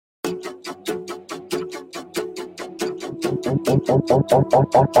Hello,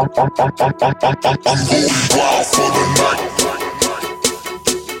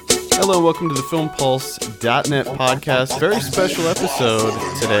 welcome to the FilmPulse.net podcast. Very special episode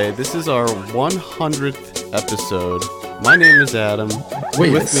today. This is our 100th episode. My name is Adam.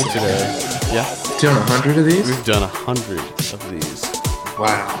 Wait, with me today. Yeah. Doing 100 of these? We've done 100 of these.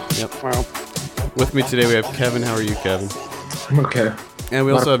 Wow. Yep. Wow. With me today we have Kevin. How are you, Kevin? I'm okay. And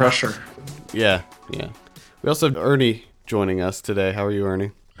we also have pressure. Yeah. We also have Ernie joining us today. How are you,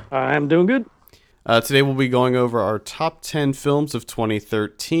 Ernie? I'm doing good. Today we'll be going over our top 10 films of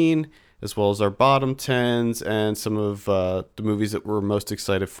 2013, as well as our bottom 10s and some of the movies that we're most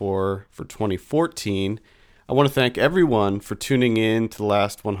excited for 2014. I want to thank everyone for tuning in to the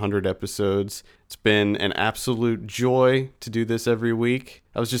last 100 episodes. It's been an absolute joy to do this every week.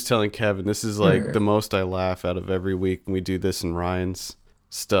 I was just telling Kevin, this is like the most I laugh out of every week when we do this in Ryan's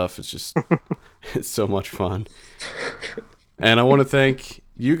stuff. It's just, it's so much fun. And I want to thank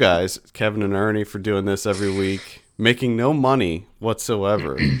you guys, Kevin and Ernie, for doing this every week, making no money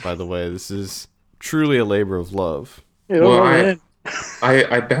whatsoever. By the way, this is truly a labor of love. Well,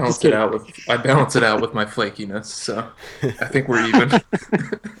 I balance it out with my flakiness, so I think we're even.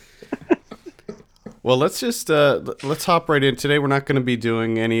 Well, let's hop right in. Today we're not going to be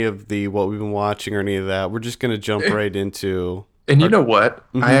doing any of the what we've been watching or any of that. We're just going to jump right into. And you know what?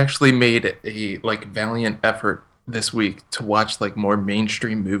 I actually made a valiant effort this week to watch more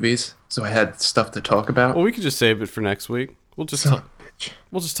mainstream movies, so I had stuff to talk about. Well, we could just save it for next week. We'll just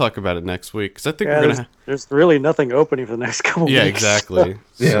talk about it next week, because I think we're gonna. There's really nothing opening for the next couple weeks. Yeah, exactly.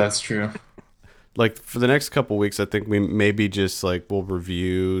 Yeah, that's true. For the next couple weeks, I think we maybe just we'll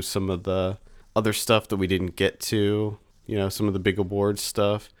review some of the other stuff that we didn't get to. Some of the big award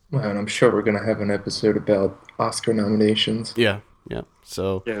stuff. Well, and I'm sure we're gonna have an episode about Oscar nominations. Yeah.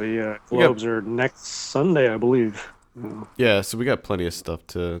 So the Globes are next Sunday, I believe. Yeah, so we got plenty of stuff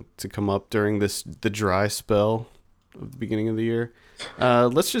to come up during the dry spell of the beginning of the year.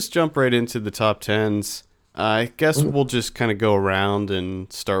 Let's just jump right into the top 10s. I guess we'll just kind of go around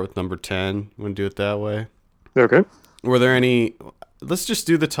and start with number 10. You want to do it that way? Okay. Were there any... Let's just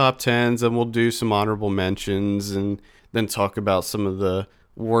do the top 10s, and we'll do some honorable mentions, and then talk about some of the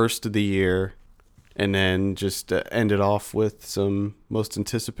worst of the year, and then just end it off with some most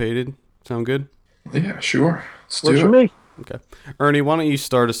anticipated. Sound good? Yeah, sure. Works for me. Okay. Ernie, why don't you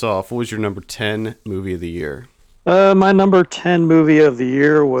start us off? What was your number 10 movie of the year? My number 10 movie of the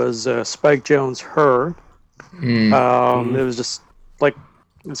year was Spike Jonze' Her. It was just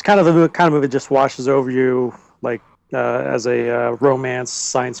it's kind of the kind of movie that just washes over you as a romance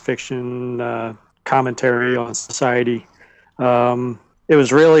science fiction commentary on society. It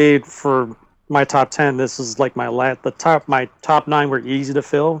was really, for my top 10, this is my top 9 were easy to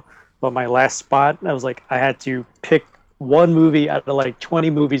fill, but my last spot, I was I had to pick one movie out of 20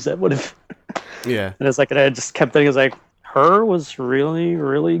 movies that would have. Yeah. And it's and I just kept thinking, Her was really,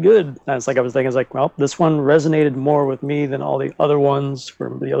 really good. And it's I was thinking, well, this one resonated more with me than all the other ones. Where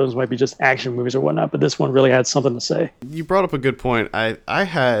the others might be just action movies or whatnot, but this one really had something to say. You brought up a good point. I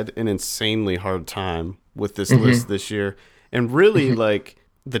had an insanely hard time with this list this year. And really,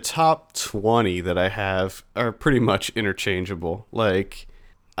 the top 20 that I have are pretty much interchangeable.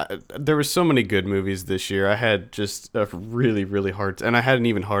 There were so many good movies this year. I had just a really, really hard... And I had an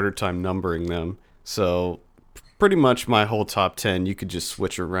even harder time numbering them. So, pretty much my whole top 10, you could just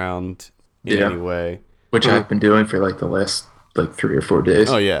switch around in any way. Which I've been doing for the last 3 or 4 days.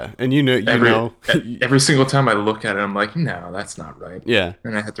 Oh, yeah. And every single time I look at it, I'm no, that's not right. Yeah.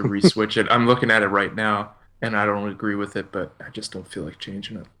 And I had to re-switch it. I'm looking at it right now, and I don't agree with it, but I just don't feel like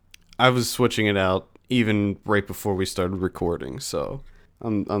changing it. I was switching it out even right before we started recording, so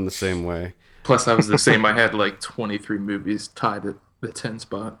I'm the same way. Plus, I was the same. I had 23 movies tied at the 10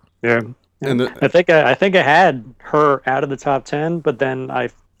 spot. Yeah. And I think I had Her out of the top 10, but then I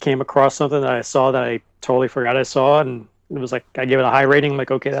came across something that I saw that I totally forgot I saw, and it was I gave it a high rating.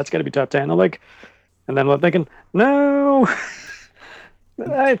 Okay, that's got to be top 10. I'm and then I'm thinking, no,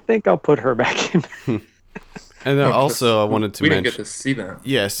 I think I'll put Her back in. And then also I wanted to mention... We didn't get to see that.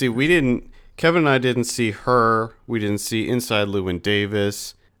 Yeah, see, we didn't... Kevin and I didn't see Her. We didn't see Inside Llewyn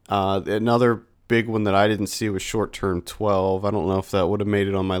Davis. Another big one that I didn't see was Short Term 12. I don't know if that would have made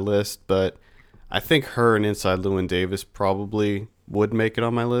it on my list, but I think Her and Inside Llewyn Davis probably would make it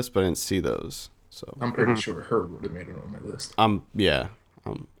on my list, but I didn't see those. So I'm pretty sure Her would have made it on my list. I'm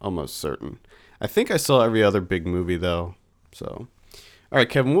almost certain. I think I saw every other big movie, though. So, all right,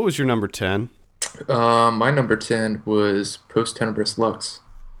 Kevin, what was your number 10? My number 10 was Post Tenebris Lux.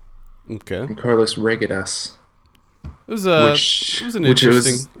 Okay. From Carlos Reyes. It was an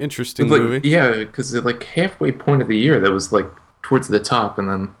interesting movie. Yeah, because like halfway point of the year, that was like towards the top, and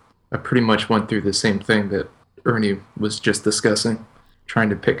then I pretty much went through the same thing that Ernie was just discussing, trying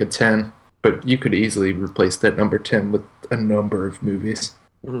to pick a 10. But you could easily replace that number 10 with a number of movies.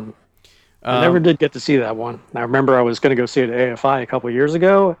 Mm-hmm. I never did get to see that one. I remember I was going to go see it at AFI a couple of years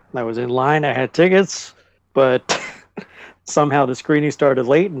ago. I was in line. I had tickets, but somehow the screening started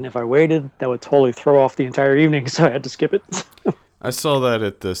late, and if I waited, that would totally throw off the entire evening, so I had to skip it. I saw that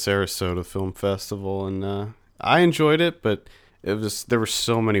at the Sarasota Film Festival, and I enjoyed it, but there were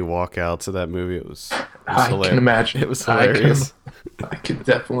so many walkouts of that movie. It was I hilarious. Can imagine. It was hilarious. I can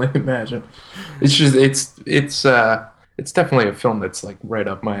definitely imagine. It's just it's definitely a film that's like right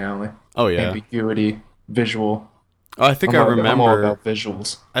up my alley. Oh yeah, ambiguity, visual. Oh, I think I remember. I'm all about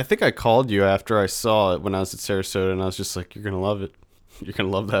visuals. I think I called you after I saw it when I was at Sarasota, and I was just like, "You're gonna love it. You're gonna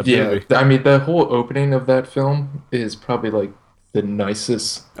love that movie." Yeah, I mean, the whole opening of that film is probably like the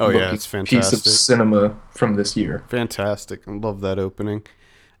nicest it's fantastic piece of cinema from this year. Fantastic. I love that opening.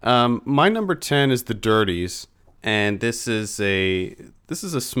 My number 10 is The Dirties, and this is a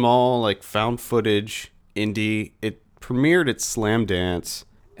small like found footage indie. It premiered at Slamdance,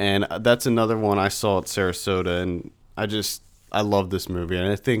 and that's another one I saw at Sarasota, and I love this movie, and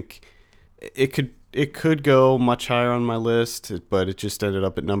I think it could go much higher on my list, but it just ended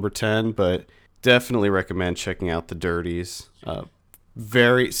up at number 10. But definitely recommend checking out The Dirties. I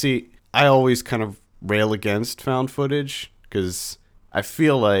always kind of rail against found footage because I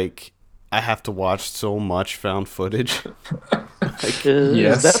feel like I have to watch so much found footage.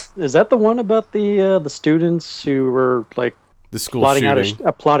 Yes. Is that the one about the students who were like the school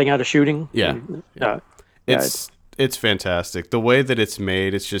plotting out a shooting? Yeah. It's fantastic. The way that it's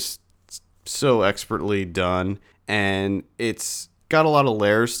made, it's just so expertly done, and it's got a lot of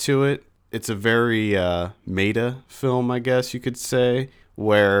layers to it. It's a very meta film, I guess you could say,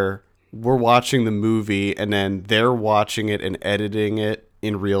 where we're watching the movie and then they're watching it and editing it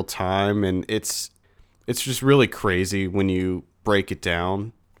in real time, and it's just really crazy when you break it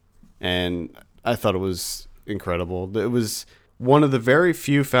down. And I thought it was incredible. It was one of the very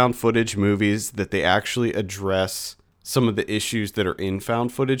few found footage movies that they actually address some of the issues that are in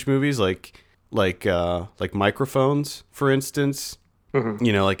found footage movies, like microphones, for instance. Mm-hmm.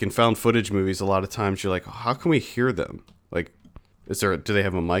 You know, like in found footage movies, a lot of times you're like, oh, how can we hear them? Like, do they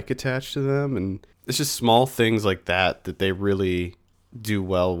have a mic attached to them? And it's just small things like that they really do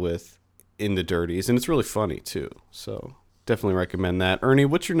well with in The Dirties, and it's really funny too. So definitely recommend that. Ernie,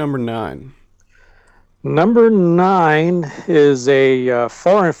 what's your number 9? Number 9 is a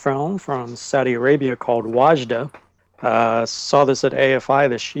foreign film from Saudi Arabia called Wajda. Saw this at AFI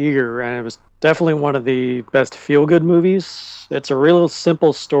this year, and it was definitely one of the best feel-good movies. It's a real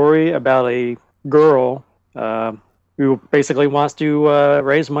simple story about a girl who basically wants to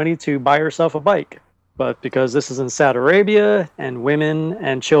raise money to buy herself a bike. But because this is in Saudi Arabia, and women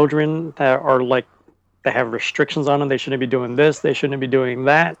and children are like, they have restrictions on them, they shouldn't be doing this, they shouldn't be doing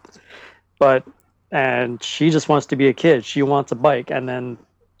that. And she just wants to be a kid. She wants a bike. And then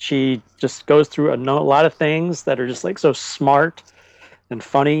she just goes through a lot of things that are just like so smart and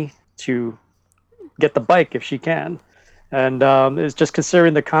funny to get the bike if she can. And it's just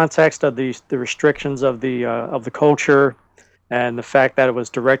considering the context of the restrictions of the culture, and the fact that it was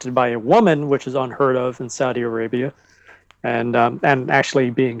directed by a woman, which is unheard of in Saudi Arabia, and actually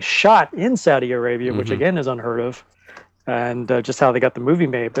being shot in Saudi Arabia, which again is unheard of, and just how they got the movie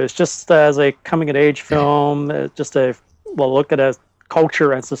made. But it's just as a coming-of-age film, just a look at a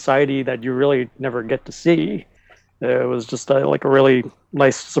culture and society that you really never get to see. It was just like a really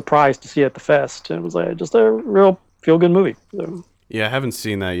nice surprise to see at the fest. It was just a real feel-good movie. So. Yeah, I haven't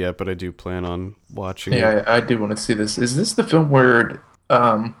seen that yet, but I do plan on watching it. Yeah, I do want to see this. Is this the film where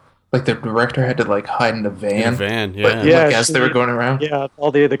like the director had to like hide in a van? In a van, yeah. As they were going around? Yeah, all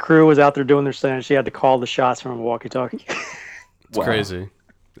the crew was out there doing their stand. She had to call the shots from a walkie-talkie. It's crazy.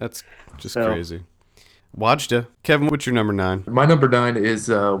 That's just crazy. Wajda. Kevin, what's your number 9? My number 9 is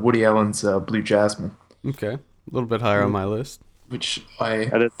Woody Allen's Blue Jasmine. Okay. A little bit higher on my list. Which I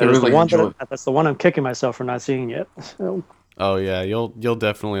really enjoy. That's the one I'm kicking myself for not seeing yet. So. Oh yeah, you'll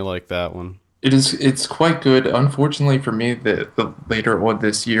definitely like that one. It's quite good. Unfortunately for me, the later on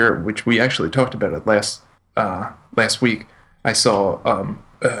this year, which we actually talked about it last week, I saw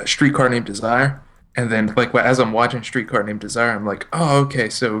Streetcar Named Desire, and then like as I'm watching Streetcar Named Desire, I'm like, oh okay,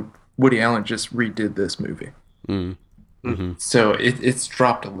 so Woody Allen just redid this movie. Mm-hmm. So it's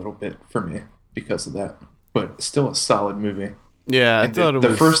dropped a little bit for me because of that, but still a solid movie. Yeah, I thought it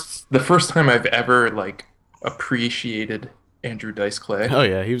was the first time I've ever like appreciated Andrew Dice Clay. Oh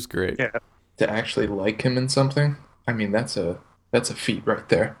yeah, he was great. Yeah. To actually like him in something, I mean, that's a feat right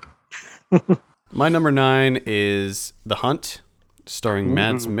there. My number 9 is The Hunt, starring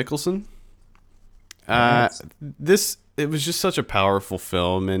Mads Mikkelsen. Nice. It was just such a powerful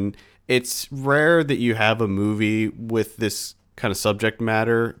film, and it's rare that you have a movie with this kind of subject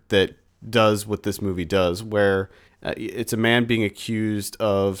matter that does what this movie does, where it's a man being accused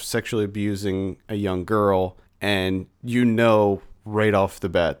of sexually abusing a young girl, and you know right off the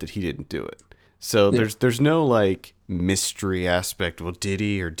bat that he didn't do it. So there's no like mystery aspect. Well, did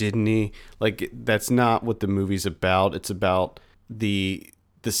he or didn't he? Like that's not what the movie's about. It's about the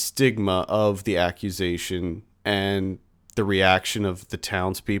stigma of the accusation and the reaction of the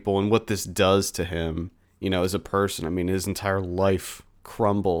townspeople and what this does to him, as a person. I mean, his entire life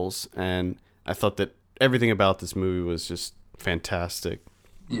crumbles, and I thought that everything about this movie was just fantastic.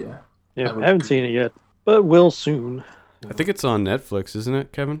 Yeah. Yeah, I haven't seen it yet, but will soon. I think it's on Netflix, isn't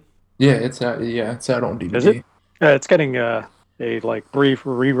it, Kevin? Yeah, it's out. Yeah, it's out on DVD. Is it? It's getting a like brief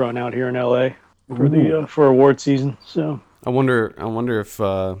rerun out here in LA for award season. So I wonder if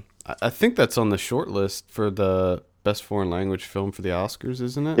I think that's on the short list for the best foreign language film for the Oscars,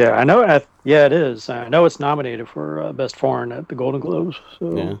 isn't it? yeah, I know. Yeah, it is. I know it's nominated for best foreign at the Golden Globes.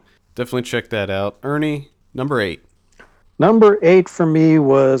 So. Yeah, definitely check that out. Ernie, number 8. Number 8 for me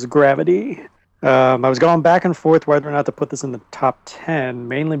was Gravity. I was going back and forth whether or not to put this in the top 10,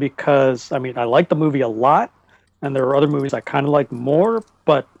 mainly because, I like the movie a lot, and there are other movies I kind of like more,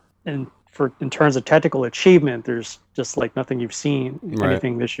 but in terms of technical achievement, there's just like nothing you've seen,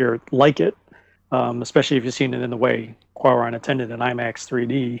 anything this year like it, especially if you've seen it in the way Quaron attended an IMAX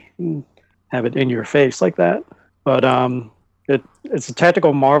 3D, and have it in your face like that. But it's a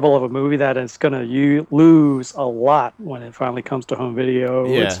technical marvel of a movie that is going to lose a lot when it finally comes to home video.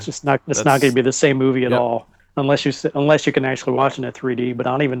 Yeah, it's just not. It's not going to be the same movie at all unless you can actually watch it in 3D. But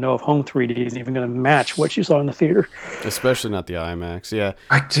I don't even know if home 3D is even going to match what you saw in the theater. Especially not the IMAX. Yeah,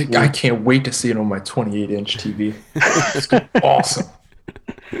 I can't wait to see it on my 28-inch TV. It's gonna be awesome.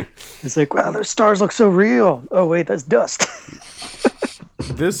 It's like, wow, those stars look so real. Oh wait, that's dust.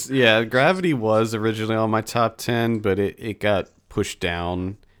 Gravity was originally on my top 10, but it got pushed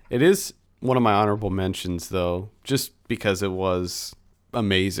down. It is one of my honorable mentions, though, just because it was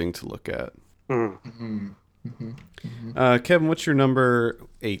amazing to look at. Kevin, what's your number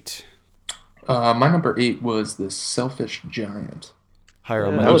 8? My number 8 was The Selfish Giant. Higher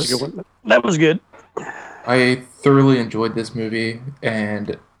on my that list. was a good one. That was good. I thoroughly enjoyed this movie,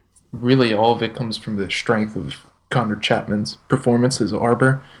 and really all of it comes from the strength of Connor Chapman's performance as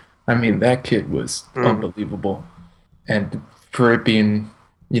Arbor. I mean, that kid was unbelievable. And for it being,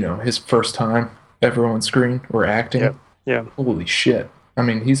 his first time ever on screen or acting, holy shit. I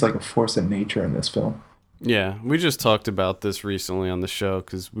mean, he's like a force of nature in this film. Yeah, we just talked about this recently on the show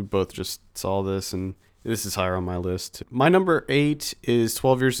because we both just saw this, and this is higher on my list. My number 8 is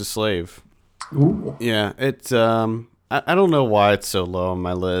 12 Years a Slave. Ooh. Yeah, it's I don't know why it's so low on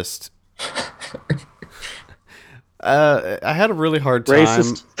my list. I had a really hard time.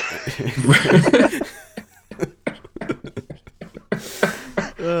 Racist.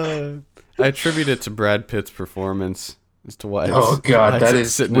 I attribute it to Brad Pitt's performance as to why. That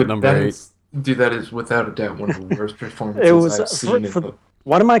is sitting at number 8. Dude, that is without a doubt one of the worst performances I've seen.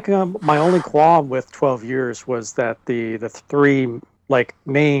 One of my only qualm with 12 Years was that the 3 like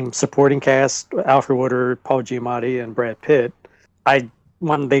main supporting cast, Alfred Woodard, Paul Giamatti, and Brad Pitt.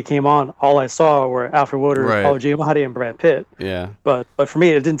 When they came on, all I saw were Alfred Woodard, Paul Giamatti, and Brad Pitt. Yeah. But for me,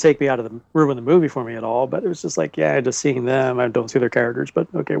 it didn't take me out of the ruin the movie for me at all. But it was just like, just seeing them. I don't see their characters, but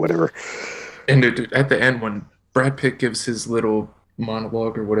okay, whatever. And dude, at the end, when Brad Pitt gives his little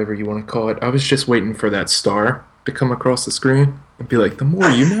monologue or whatever you want to call it, I was just waiting for that star to come across the screen and be like, the more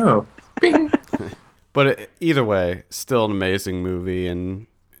you know. Bing. But either way, still an amazing movie and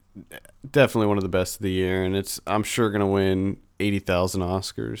definitely one of the best of the year. And I'm sure going to win 80,000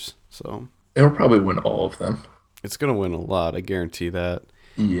 Oscars. So it'll probably win all of them. It's going to win a lot. I guarantee that.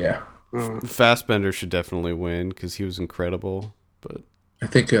 Yeah. Fassbender should definitely win because he was incredible. But I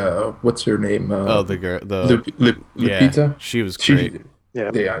think what's her name? the girl, Lupita. Yeah, she was great.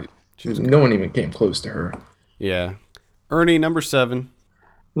 No one even came close to her. Yeah. Ernie, number 7.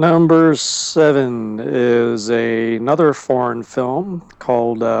 Number 7 is another foreign film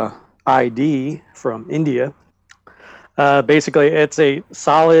called ID from India. Basically, it's a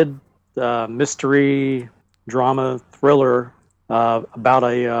solid mystery drama thriller about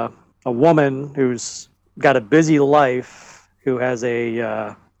a woman who's got a busy life, who has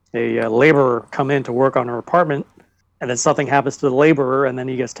a laborer come in to work on her apartment, and then something happens to the laborer, and then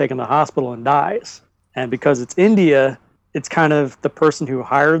he gets taken to the hospital and dies. And because it's India, it's kind of the person who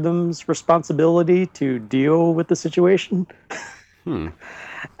hired them's responsibility to deal with the situation.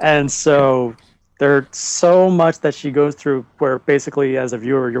 And so there's so much that she goes through where basically as a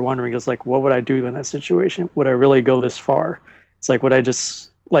viewer you're wondering, is like, what would I do in that situation? Would I really go this far? It's like, would I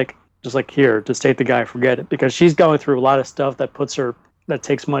just like here, just take the guy, forget it? Because she's going through a lot of stuff that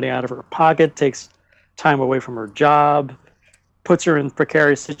takes money out of her pocket, takes time away from her job, puts her in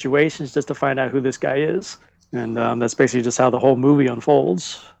precarious situations just to find out who this guy is. And that's basically just how the whole movie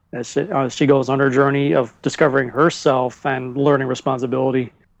unfolds as she goes on her journey of discovering herself and learning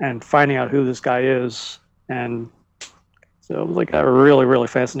responsibility and finding out who this guy is. And so it was like really, really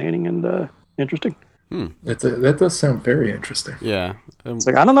fascinating and interesting. That does sound very interesting. Yeah. It's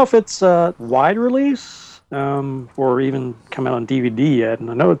like, I don't know if it's wide release or even come out on DVD yet.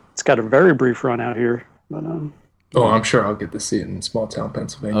 And I know it's got a very brief run out here. But I'm sure I'll get to see it in small town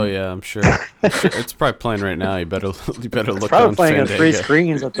Pennsylvania. Oh yeah, I'm sure. It's probably playing right now. You better look probably on playing Fandango. at 3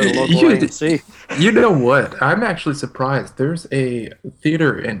 screens at the local AMC. You know what? I'm actually surprised. There's a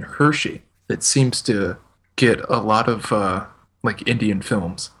theater in Hershey that seems to get a lot of like Indian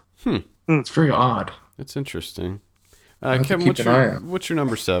films. It's very odd. That's interesting. have to Kevin, keep an eye out. what's your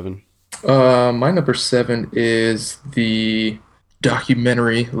number 7? My number 7 is the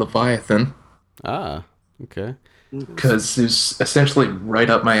documentary Leviathan. Ah, okay. Because it's essentially right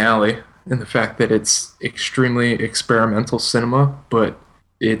up my alley in the fact that it's extremely experimental cinema, but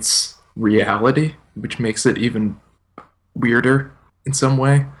it's reality, which makes it even weirder in some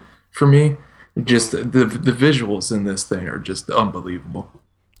way for me. Just the visuals in this thing are just unbelievable.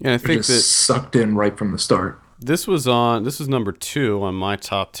 Yeah, I think just that sucked in right from the start. this was number 2 on my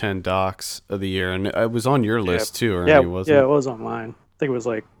top 10 docs of the year, and it was on your list too, Ernie, wasn't yeah, it? it was on mine. I think it was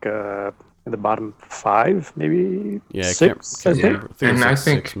like in the bottom 5, maybe Yeah, 6. I think. I think it was And I like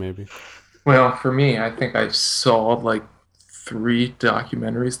think- 6 maybe. Well, for me, I think I saw like 3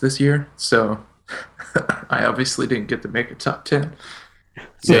 documentaries this year, so I obviously didn't get to make a top 10.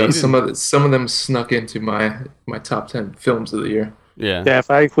 So Yeah, you some of them snuck into my top 10 films of the year. Yeah. Yeah, if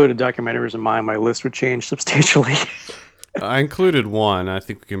I included documentaries in mine, my list would change substantially. I included one. I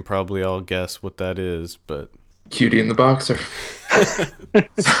think we can probably all guess what that is, but Cutie and the Boxer.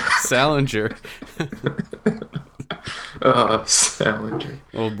 Salinger. Salinger.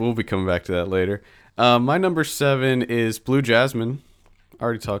 We'll be coming back to that later. My number 7 is Blue Jasmine. I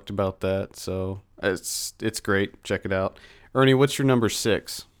already talked about that, so it's great. Check it out. Ernie, what's your number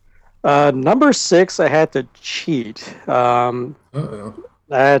 6? Number 6, I had to cheat. Uh-oh.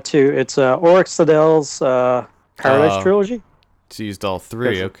 I had to. It's Oryx Liddell's Paradise Trilogy. It's used all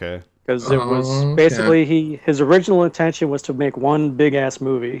 3. Okay. Because it was Okay. basically his original intention was to make one big ass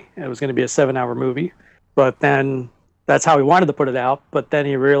movie. It was going to be a 7-hour movie, but then that's how he wanted to put it out. But then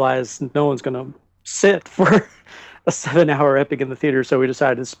he realized no one's going to sit for a 7-hour epic in the theater, so we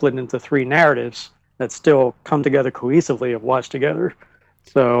decided to split it into 3 narratives that still come together cohesively and watch together.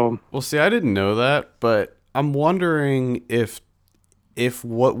 So Well, see, I didn't know that, but I'm wondering if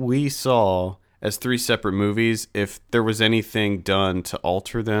what we saw as 3 separate movies, if there was anything done to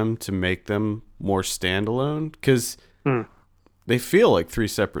alter them to make them more standalone, because they feel like 3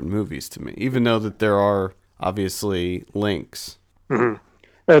 separate movies to me, even though that there are obviously links.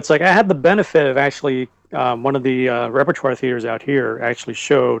 it's like I had the benefit of actually one of the repertoire theaters out here actually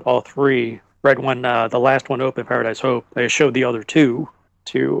showed all 3 right when the last one opened, Paradise Hope. They showed the other 2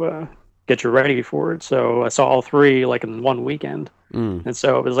 to get you ready for it. So I saw all 3 like in one weekend. And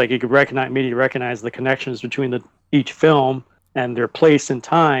so it was like you could immediately recognize the connections between each film and their place in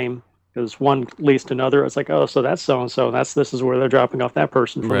time. Because one leads to another. It's like, oh, so that's so-and-so. This is where they're dropping off that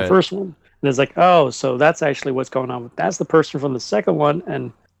person from Right. the first one. And it's like, oh, so that's actually what's going on. That's the person from the second one.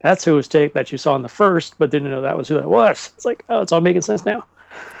 And that's who was that you saw in the first, but didn't know that was who that was. It's like, oh, it's all making sense now.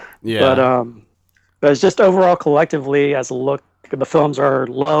 Yeah. But it's just overall collectively as a look, the films are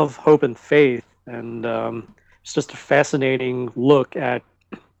love, hope, and faith. And it's just a fascinating look at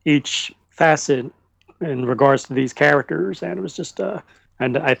each facet in regards to these characters. And it was just,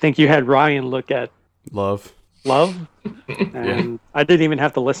 and I think you had Ryan look at Love. and I didn't even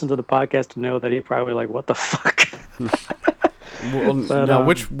have to listen to the podcast to know that he probably like, what the fuck? Well, But, now,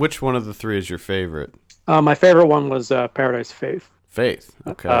 which one of the 3 is your favorite? My favorite one was Paradise Faith. Faith.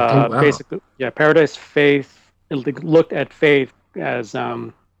 Okay. wow. Basically, yeah, Paradise Faith. It looked at faith as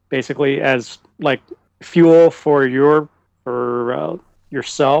basically as like fuel for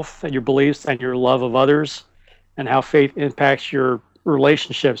yourself and your beliefs and your love of others, and how faith impacts your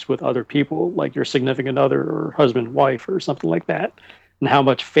relationships with other people, like your significant other or husband, wife, or something like that, and how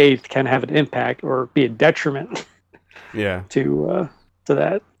much faith can have an impact or be a detriment Yeah. to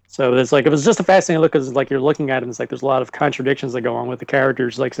that. So it's like it was just a fascinating look because like you're looking at it, and it's like there's a lot of contradictions that go on with the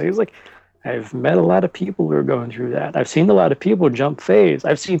characters. Like so it's like I've met a lot of people who are going through that. I've seen a lot of people jump faith.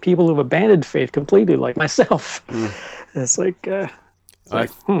 I've seen people who've abandoned faith completely, like myself. It's like,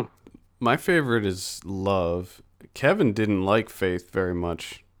 my favorite is Love. Kevin didn't like Faith very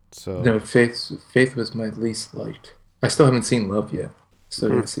much, so No, Faith was my least liked. I still haven't seen Love yet. Still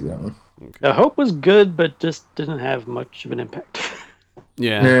gotta see that one. Hope was good, but just didn't have much of an impact.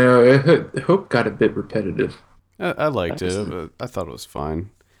 yeah, No, Hope got a bit repetitive. I liked it. But I thought it was fine.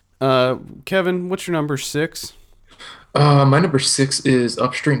 Kevin, what's your number 6? My number 6 is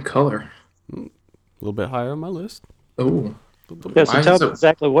Upstream Color. A little bit higher on my list. Oh, Yeah, so tell me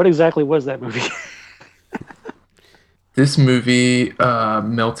exactly what was that movie? this movie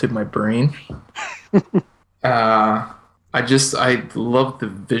melted my brain. I love the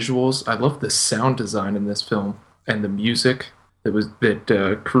visuals. I love the sound design in this film and the music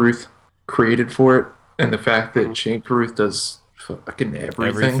that Carruth created for it, and the fact that Shane Carruth does fucking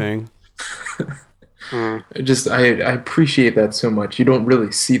everything. I appreciate that so much. You don't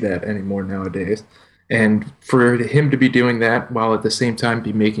really see that anymore nowadays. And for him to be doing that while at the same time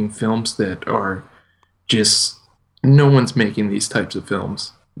be making films that are just no one's making these types of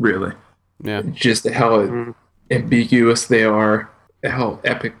films, really. Yeah. Just how ambiguous they are, how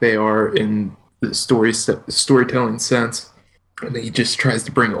epic they are in the storytelling sense. And he just tries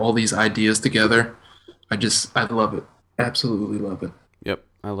to bring all these ideas together. I love it. Absolutely love it. Yep,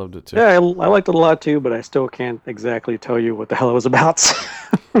 I loved it too. Yeah, I liked it a lot too, but I still can't exactly tell you what the hell it was about.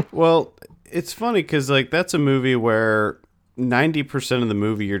 Well, it's funny because like that's a movie where 90% of the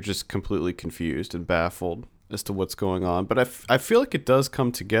movie you're just completely confused and baffled as to what's going on. But I feel like it does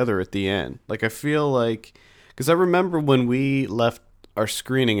come together at the end. Like I feel like, because I remember when we left our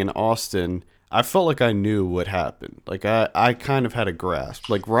screening in Austin, I felt like I knew what happened. Like I kind of had a grasp.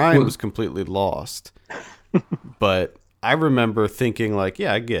 Like Ryan was completely lost, but I remember thinking like,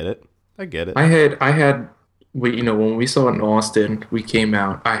 yeah, I get it. I had, when we saw it in Austin, we came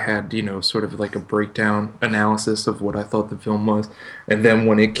out, I had, sort of like a breakdown analysis of what I thought the film was. And then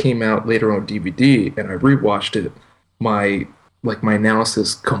when it came out later on DVD and I rewatched it, my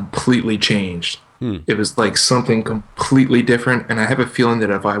analysis completely changed. It was like something completely different. And I have a feeling that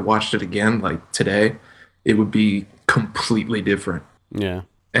if I watched it again, like today, it would be completely different. Yeah.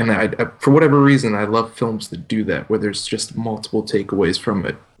 And I for whatever reason, I love films that do that, where there's just multiple takeaways from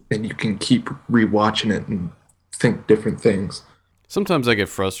it, and you can keep rewatching it and think different things. Sometimes I get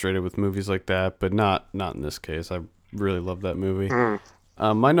frustrated with movies like that, but not in this case. I really love that movie.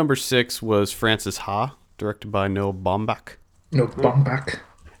 My number 6 was Frances Ha, directed by Noah Baumbach. Noah Baumbach.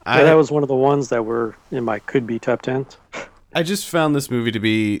 Yeah, that was one of the ones that were in my could-be top 10s. I just found this movie to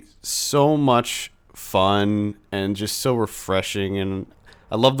be so much fun and just so refreshing, and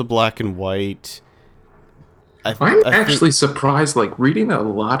I love the black and white. I'm actually surprised, like, reading a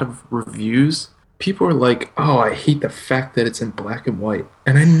lot of reviews, people are like, oh, I hate the fact that it's in black and white.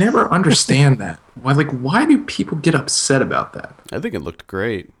 And I never understand that. Why do people get upset about that? I think it looked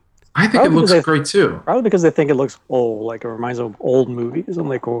great. I think it looks great, too. Probably because they think it looks old, like it reminds them of old movies. I'm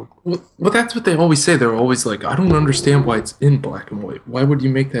like, oh. Well, that's what they always say. They're always like, I don't understand why it's in black and white. Why would you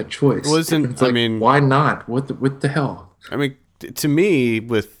make that choice? Why not? What the hell? I mean, to me,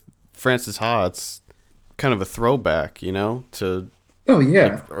 with Frances Ha, it's kind of a throwback, to oh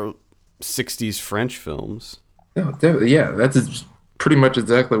yeah, 60s French films. Oh, yeah, that's pretty much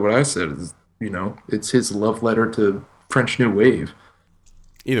exactly what I said. It's his love letter to French New Wave.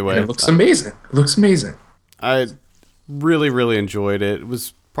 Either way, and it looks amazing. It looks amazing. I really, really enjoyed it. It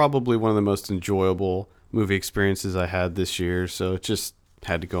was probably one of the most enjoyable movie experiences I had this year, so it just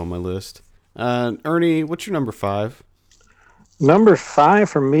had to go on my list. Ernie, what's your number 5? Number 5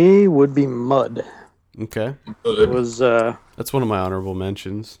 for me would be Mud. Okay. It was that's one of my honorable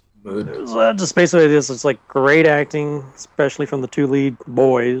mentions. It was just basically this. It's like great acting, especially from the two lead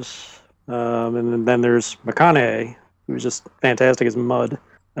boys, and then there's McConaughey, who's just fantastic as Mud.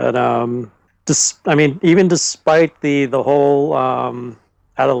 And even despite the whole out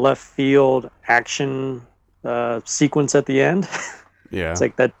of left field action sequence at the end, yeah, it's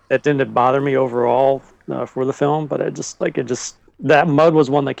like that didn't bother me overall for the film, but that Mud was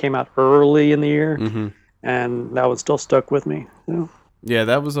one that came out early in the year, and that one still stuck with me. Yeah,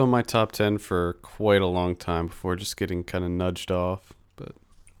 that was on my top 10 for quite a long time before just getting kind of nudged off, but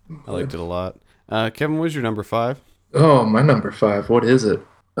I liked it a lot. Kevin, what was your number 5? Oh, my number 5. What is it?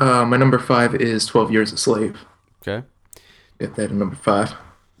 My number 5 is 12 Years a Slave. Okay. Get that at number 5.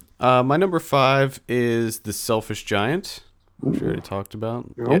 My number 5 is The Selfish Giant, which we already talked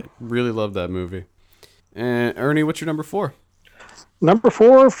about. Yep. Yeah, really love that movie. And Ernie, what's your number 4? Number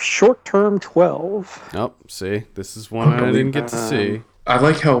 4, Short Term 12. Oh, see, this is one I didn't get to see. I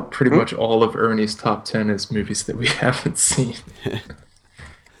like how pretty much all of Ernie's top 10 is movies that we haven't seen.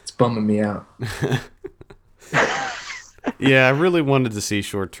 It's bumming me out. Yeah, I really wanted to see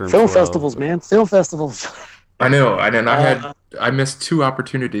Short Term Film 12. festivals, man. Film festivals. I know. I missed 2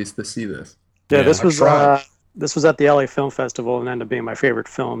 opportunities to see this. Yeah, Yeah, this I was tried. this was at the LA Film Festival and ended up being my favorite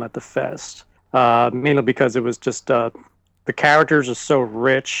film at the fest. Mainly because it was just the characters are so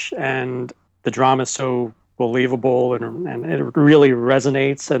rich and the drama is so believable and it really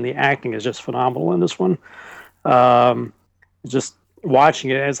resonates and the acting is just phenomenal in this one. Just watching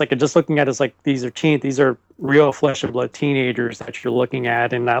it, it's like just looking at it, it's like these are real flesh and blood teenagers that you're looking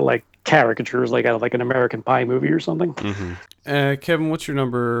at and not like caricatures like out of like an American Pie movie or something. Kevin, what's your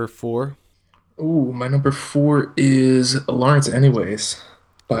number 4? Ooh, my number 4 is Lawrence Anyways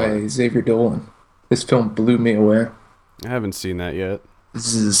by Xavier Dolan. This film blew me away. I haven't seen that yet.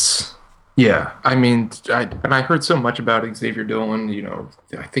 This is, yeah, I mean, I heard so much about Xavier Dolan,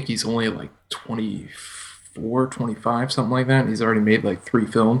 I think he's only like 24, 25, something like that. And he's already made like 3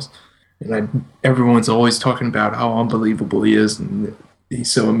 films. And everyone's always talking about how unbelievable he is and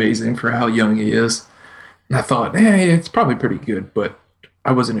he's so amazing for how young he is. And I thought, hey, it's probably pretty good, but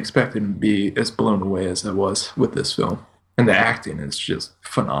I wasn't expecting to be as blown away as I was with this film. And the acting is just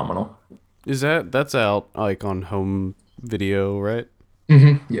phenomenal. That's out like on home video, right?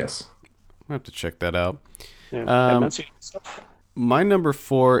 Yes. I have to check that out. Yeah, I haven't seen stuff. My number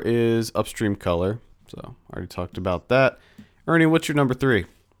 4 is Upstream Color. So I already talked about that. Ernie, what's your number 3?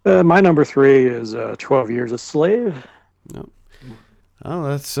 My number 3 is 12 Years a Slave. Nope. Oh,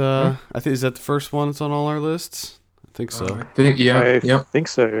 that's I think is that the first one that's on all our lists? I think so. I think, yeah, yep. think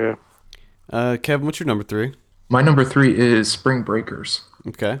so, yeah. Kevin, what's your number 3? My number 3 is Spring Breakers.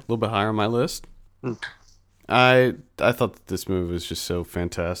 Okay, a little bit higher on my list. I thought that this movie was just so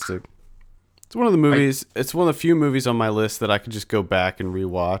fantastic. It's one of the movies. It's one of the few movies on my list that I could just go back and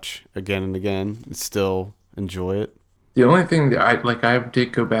rewatch again and again and still enjoy it. The only thing that I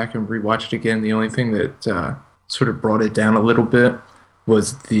did go back and rewatch it again. The only thing that sort of brought it down a little bit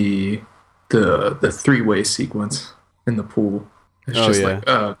was the 3-way sequence in the pool. It's like,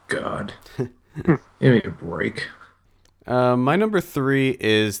 oh god, give me a break. My number 3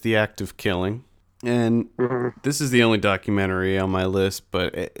 is The Act of Killing, and this is the only documentary on my list,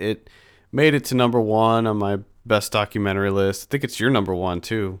 but it made it to number 1 on my best documentary list. I think it's your number 1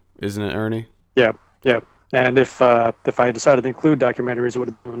 too, isn't it, Ernie? Yeah. And if I decided to include documentaries, it would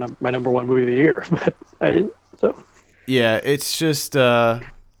have been my number 1 movie of the year, but I didn't. So yeah, it's just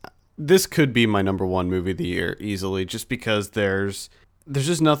this could be my number 1 movie of the year easily, just because there's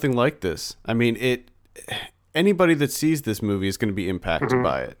just nothing like this. I mean, anybody that sees this movie is going to be impacted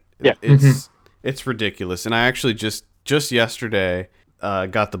by it. Yeah, it's ridiculous. And I actually just yesterday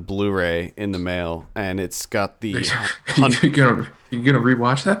got the Blu-ray in the mail, and it's got the. You're gonna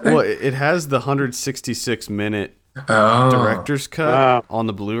rewatch that thing? Well, it has the 166-minute Oh, director's cut on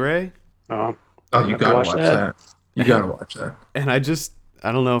the Blu-ray, you gotta watch that. You gotta watch that. and I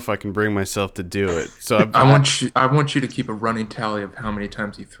don't know if I can bring myself to do it. So I want you to keep a running tally of how many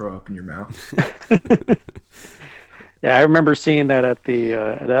times you throw up in your mouth. yeah, I remember seeing that at the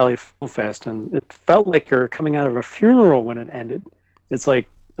at LA Film Fest, and it felt like you're coming out of a funeral when it ended. It's like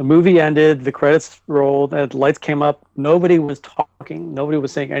the movie ended, the credits rolled, and the lights came up. Nobody was talking. Nobody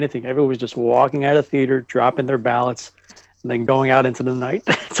was saying anything. Everyone was just walking out of the theater, dropping their ballots, and then going out into the night.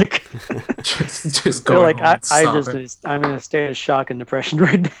 It's like just going. Like I'm in a state of shock and depression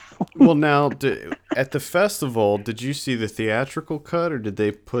right now. well, now at the festival, did you see the theatrical cut, or did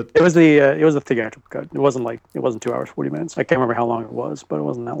they put? It was a theatrical cut. It wasn't 2 hours 40 minutes. I can't remember how long it was, but it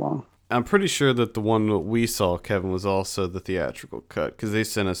wasn't that long. I'm pretty sure that the one that we saw, Kevin, was also the theatrical cut because they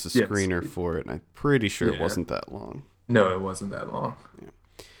sent us a screener for it, and I'm pretty sure it wasn't that long. No, it wasn't that long. Yeah.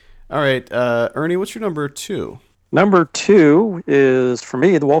 All right, Ernie, what's your number 2? Number 2 is, for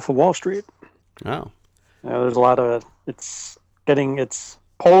me, The Wolf of Wall Street. Oh. There's a lot of it's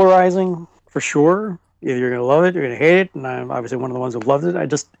polarizing for sure. Either you're gonna love it, you're gonna hate it, and I'm obviously one of the ones who loved it. I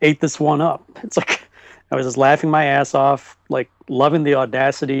just ate this one up. It's like I was just laughing my ass off, like loving the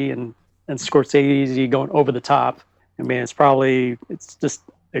audacity and Scorsese going over the top. I mean, it's just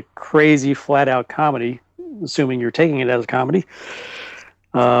a crazy flat out comedy, assuming you're taking it as a comedy.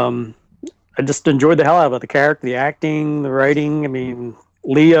 I just enjoyed the hell out of it. The character, the acting, the writing. I mean,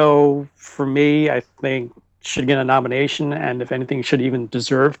 Leo, for me, I think should get a nomination, and if anything, should even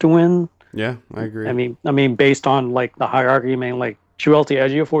deserve to win. Yeah, I agree. I mean, based on like the hierarchy, I mean, like Chiwetel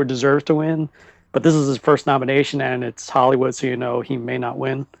Ejiofor deserves to win, but this is his first nomination, and it's Hollywood, so he may not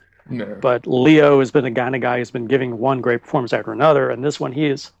win. No. But Leo has been the kind of guy who's been giving one great performance after another, and this one he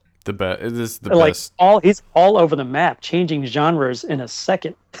is The best. It is the like best. he's all over the map, changing genres in a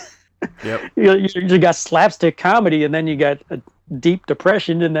second. Yep. You got slapstick comedy, and then you got a deep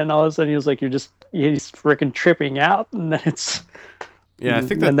depression, and then all of a sudden he's freaking tripping out, and then it's Yeah, I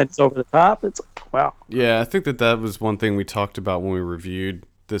think and then it's over the top. It's like, wow. Yeah, I think that was one thing we talked about when we reviewed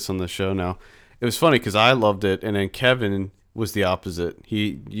this on the show. Now, it was funny because I loved it, and then Kevin was the opposite.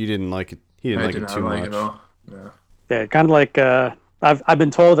 You didn't like it. He didn't like it too much. It all. No. Yeah, kind of like I've been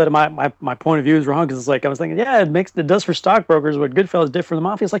told that my point of view is wrong because it's like I was thinking, yeah, it does for stockbrokers what Goodfellas did for the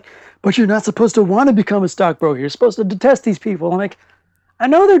mafia. It's like, but you're not supposed to want to become a stockbroker. You're supposed to detest these people. I'm like, I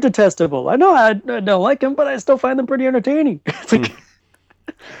know they're detestable. I know I don't like them, but I still find them pretty entertaining. It's like,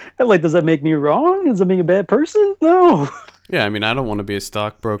 I'm like, does that make me wrong? Does that make me a bad person? No. Yeah, I mean, I don't want to be a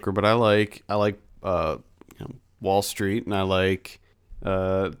stockbroker, but I like Wall Street, and I like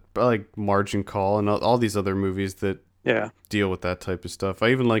Margin Call, and all these other movies that deal with that type of stuff. I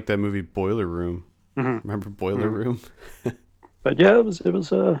even like that movie Boiler Room. Mm-hmm. Remember Boiler Room? But yeah, it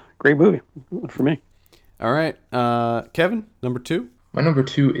was a great movie for me. All right, Kevin, number 2. My number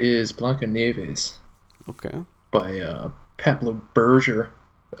 2 is Blancanieves. Okay. By Pablo Berger.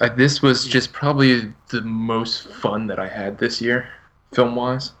 This was just probably the most fun that I had this year,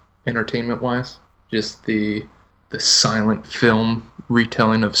 film-wise, entertainment-wise. Just the silent film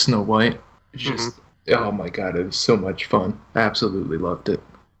retelling of Snow White. Just, oh my God, it was so much fun. I absolutely loved it.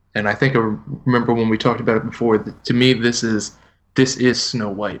 And I think I remember when we talked about it before, to me, this is Snow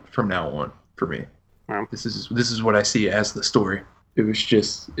White from now on, for me. Wow. This is what I see as the story. It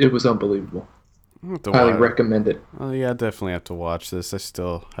was unbelievable. Highly recommend it. Oh yeah, I definitely have to watch this. I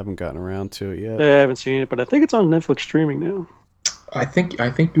still haven't gotten around to it yet. I haven't seen it, but I think it's on Netflix streaming now. I think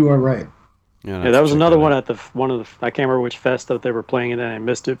you are right. Yeah, that was another one at I can't remember which fest that they were playing it, and I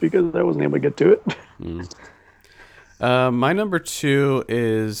missed it because I wasn't able to get to it. My number 2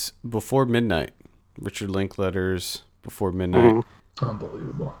 is Before Midnight. Richard Linklater's Before Midnight.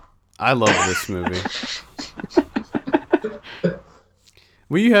 Unbelievable. I love this movie.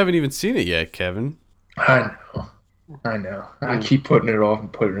 Well, you haven't even seen it yet, Kevin. I know. I keep putting it off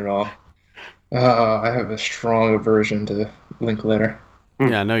and putting it off. I have a strong aversion to Linklater.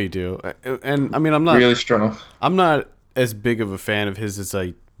 Yeah, I know you do. And I mean, I'm not really strong. I'm not as big of a fan of his as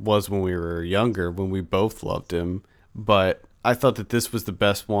I was when we were younger, when we both loved him. But I thought that this was the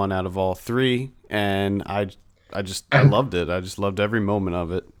best one out of all 3, and I loved it. I just loved every moment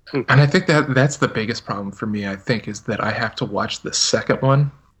of it. And I think that's the biggest problem for me, I think, is that I have to watch the second one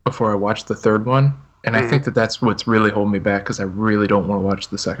before I watch the third one. And I think that's what's really holding me back, because I really don't want to watch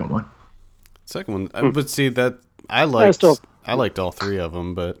the second one. Second one, but see that I liked all 3 of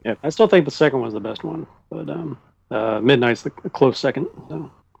them, but yeah, I still think the second one's the best one. But Midnight's the close second.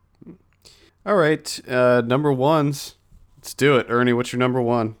 So. All right, number 1s. Let's do it, Ernie. What's your number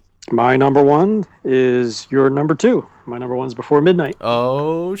 1? My number 1 is your number 2. My number 1 is Before Midnight.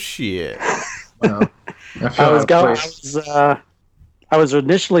 Oh shit! Wow. I was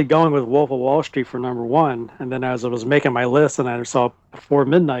initially going with Wolf of Wall Street for number 1, and then as I was making my list and I saw Before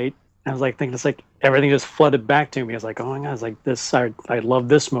Midnight, I was like thinking, it's like everything just flooded back to me. I was like, oh my God, I was like, this, I love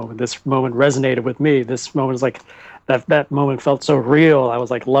this moment. This moment resonated with me. This moment is like, that moment felt so real. I was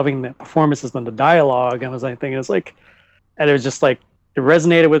like loving the performances and the dialogue. I was like thinking, it's like, and it was just like, it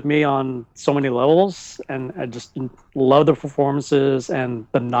resonated with me on so many levels, and I just love the performances and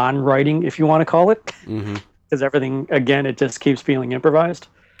the non-writing, if you want to call it, because everything, again, it just keeps feeling improvised.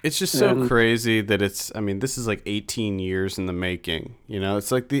 It's just so crazy that this is like 18 years in the making. You know, it's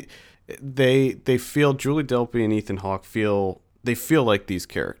like they feel, Julie Delpy and Ethan Hawke feel like these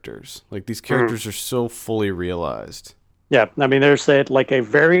characters. Like these characters are so fully realized. Yeah, I mean, there's like a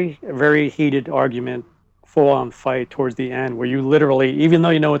very, very heated argument, full-on fight towards the end, where you literally, even though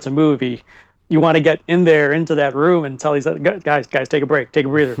you know it's a movie, you want to get in there into that room and tell these guys, take a break, take a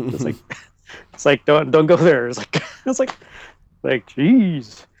breather. It's like don't go there. It's like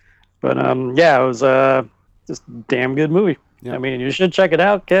geez. But yeah, it was just a damn good movie. Yeah. I mean, you should check it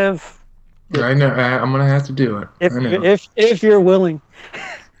out, Kev. I know. I'm gonna have to do it. If you're willing,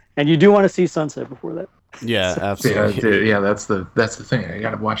 and you do want to see Sunset before that. Yeah, absolutely. Yeah, that's the thing. I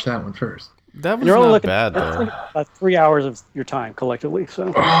gotta watch that one first. That was not bad, though. Like about 3 hours of your time collectively.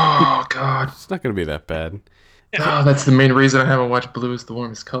 So. Oh God, it's not gonna be that bad. Oh, that's the main reason I haven't watched Blue Is the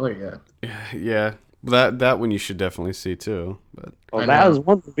Warmest Color yet. Yeah, that one you should definitely see too. But that was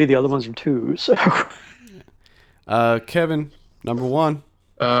one movie. The other ones are 2. So. Kevin, number 1.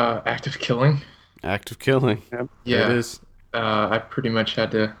 Act of Killing. Act of Killing. Yep. Yeah, it is. I pretty much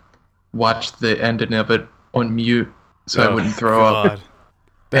had to watch the ending of it on mute so I wouldn't throw up.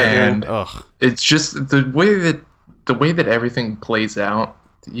 And it's just the way that everything plays out.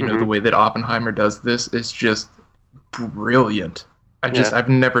 You know, the way that Oppenheimer does this is just brilliant. I've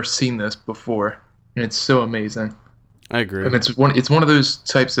never seen this before, and it's so amazing. I agree. And it's one of those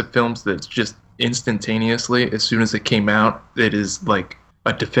types of films that's just instantaneously, as soon as it came out, it is like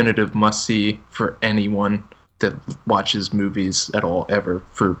a definitive must see for anyone that watches movies at all ever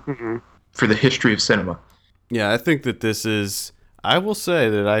for the history of cinema. Yeah, I think that this is. I will say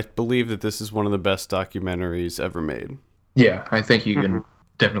that I believe that this is one of the best documentaries ever made. Yeah, I think you can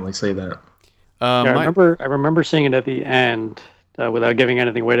definitely say that. I remember seeing it at the end without giving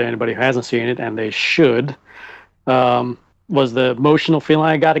anything away to anybody who hasn't seen it, and they should. Was the emotional feeling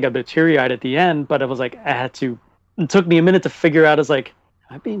I got? I got a bit teary-eyed at the end, but it was like it took me a minute to figure out. Is like,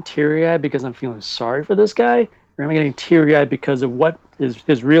 am I being teary-eyed because I'm feeling sorry for this guy, or am I getting teary-eyed because of what is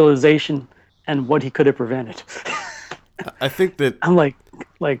his realization and what he could have prevented? I think that I'm like,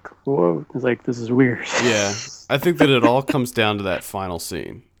 whoa! It's like, this is weird. Yeah, I think that it all comes down to that final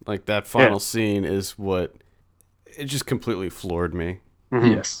scene. Like, that final scene is what it just completely floored me.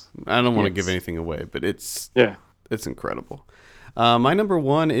 Yes, I don't want to give anything away, but it's incredible. My number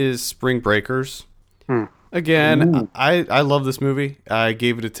one is Spring Breakers. Again, I love this movie. I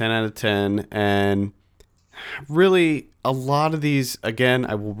gave it a 10 out of 10, and really, a lot of these, again,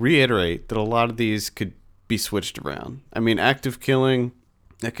 I will reiterate that a lot of these could be switched around. I mean, Active Killing,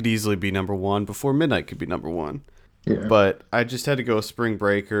 that could easily be number one. Before Midnight could be number one. Yeah. But I just had to go with Spring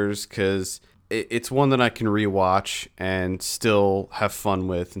Breakers because it's one that I can rewatch and still have fun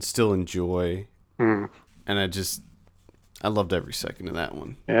with and still enjoy. And I loved every second of that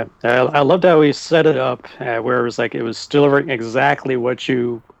one. Yeah, I loved how he set it up where it was like it was delivering exactly what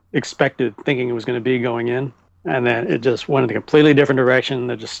you expected, thinking it was going to be going in. And then it just went in a completely different direction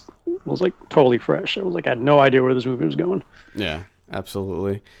that just was like totally fresh. It was like I had no idea where this movie was going. Yeah,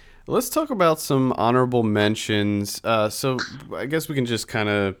 absolutely. Let's talk about some honorable mentions. So I guess we can just kind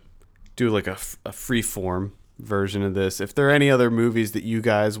of do like a free form version of this. If there are any other movies that you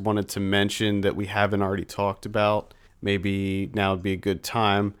guys wanted to mention that we haven't already talked about, maybe now would be a good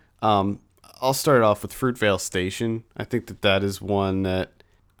time. I'll start off with Fruitvale Station. I think that is one that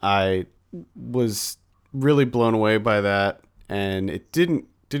I was really blown away by that, and it didn't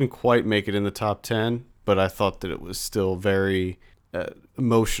quite make it in the top 10, but I thought that it was still very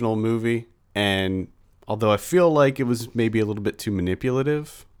emotional movie, and although I feel like it was maybe a little bit too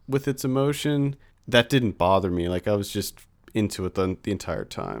manipulative with its emotion, that didn't bother me. Like, I was just into it the entire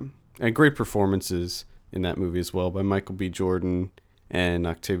time. And great performances in that movie as well by Michael B. Jordan and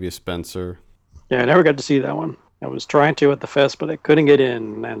Octavia Spencer. Yeah, I never got to see that one. I was trying to at the fest, but I couldn't get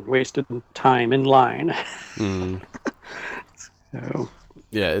in and wasted time in line. So.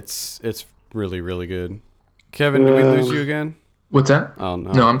 Yeah, it's really, really good. Kevin, did we lose you again? What's that? Oh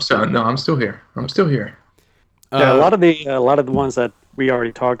no. No, I'm still here. Yeah, a lot of the ones that we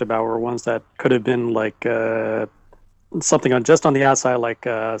already talked about were ones that could have been like something on the outside, like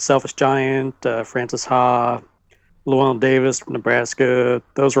Selfish Giant, Francis Ha, Llewellyn Davis from Nebraska.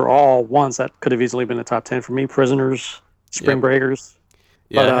 Those are all ones that could have easily been in the top 10 for me. Prisoners, Spring Breakers.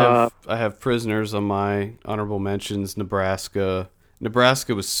 Yeah, I have Prisoners on my honorable mentions. Nebraska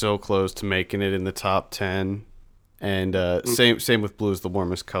was so close to making it in the top 10, and same with Blue is the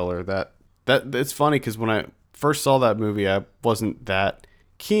Warmest Color. That it's funny because when I first saw that movie, I wasn't that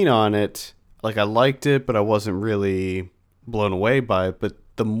keen on it. Like, I liked it, but I wasn't really blown away by it. But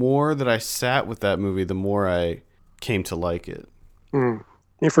the more that I sat with that movie, the more I came to like it. And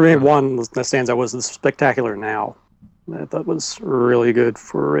for me, one that stands out was The Spectacular Now. I thought was really good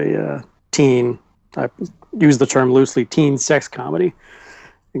for a teen. I use the term loosely, teen sex comedy,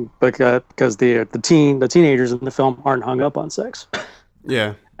 because the teenagers in the film aren't hung up on sex.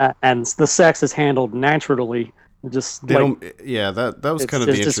 Yeah, and the sex is handled naturally. Just that was kind of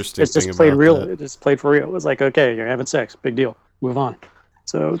the interesting thing about played real. that. It just played for real. It was like, okay, you're having sex, big deal, move on.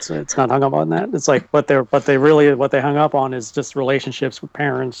 So it's not hung up on that. It's like what they hung up on is just relationships with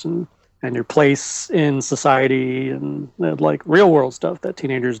parents and your place in society and like real world stuff that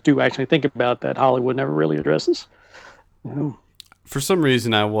teenagers do actually think about that Hollywood never really addresses. You know? For some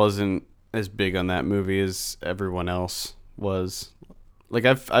reason, I wasn't as big on that movie as everyone else was. Like,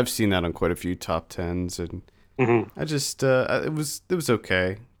 I've seen that on quite a few top 10s, and I just it was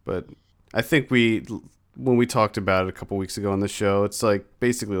okay. But I think when we talked about it a couple weeks ago on the show, it's like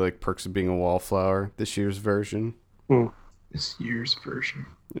basically like Perks of Being a Wallflower, this year's version. This year's version.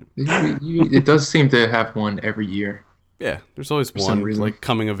 It does seem to have one every year. Yeah, there's always one like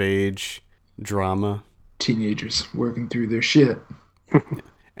coming of age drama. Teenagers working through their shit.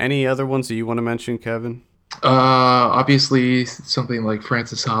 Any other ones that you want to mention, Kevin? Obviously, something like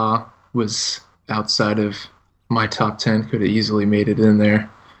Francis Ha was outside of my top 10, could have easily made it in there.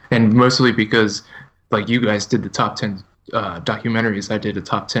 And mostly because, like, you guys did the top 10 documentaries, I did a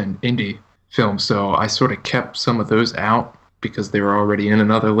top 10 indie film. So I sort of kept some of those out because they were already in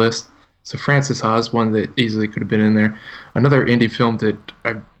another list. So Francis Ha is one that easily could have been in there. Another indie film that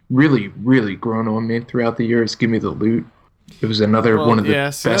I've really, really grown on me throughout the year is Give Me the Loot. It was another one of the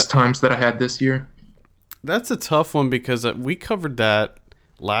best times that I had this year. That's a tough one because we covered that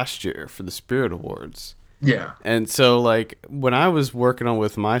last year for the Spirit Awards. Yeah. And so, like, when I was working on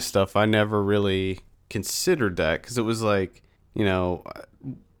with my stuff, I never really considered that because it was like, you know,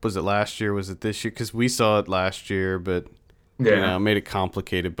 was it last year? Was it this year? Because we saw it last year, but, you know, it made it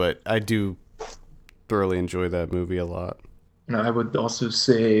complicated. But I do thoroughly enjoy that movie a lot. And I would also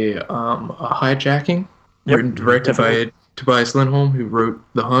say a Hijacking, written and directed by Tobias Lindholm, who wrote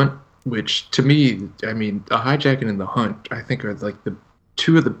The Hunt. Which, to me, I mean, A Hijacking and The Hunt, I think are like the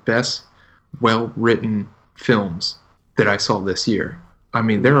two of the best, well-written films that I saw this year. I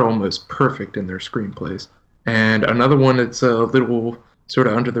mean, they're almost perfect in their screenplays. And another one that's a little sort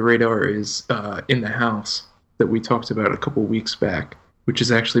of under the radar is In the House, that we talked about a couple weeks back, which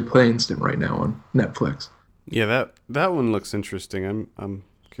is actually playing right now on Netflix. Yeah, that one looks interesting. I'm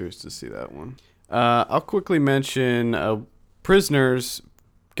curious to see that one. I'll quickly mention Prisoners.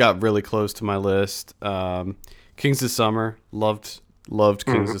 Got really close to my list. Kings of Summer, loved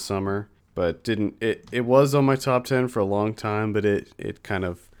Kings of Summer, but didn't. It was on my top 10 for a long time, but it kind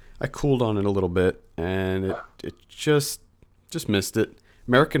of, I cooled on it a little bit, and it just missed it.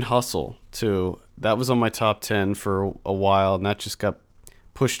 American Hustle too. That was on my top 10 for a while, and that just got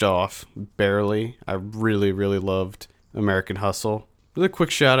pushed off barely. I really, really loved American Hustle. Really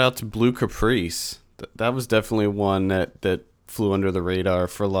quick shout out to Blue Caprice. That was definitely one that flew under the radar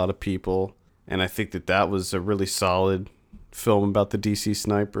for a lot of people, and I think that was a really solid film about the DC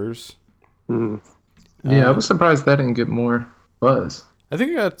snipers. Yeah, I was surprised that didn't get more buzz. I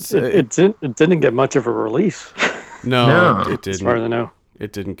think it didn't get much of a release. No, it didn't. As far as I know,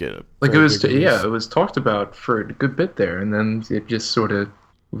 it didn't get a like it was. It was talked about for a good bit there, and then it just sort of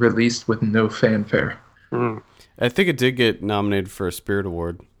released with no fanfare. I think it did get nominated for a Spirit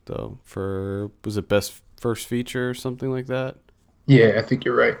Award though. Was it Best First Feature or something like that? Yeah, I think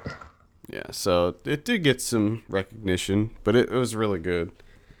you're right. Yeah, so it did get some recognition, but it was really good.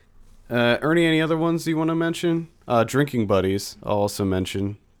 Ernie, any other ones you want to mention? Drinking Buddies, I'll also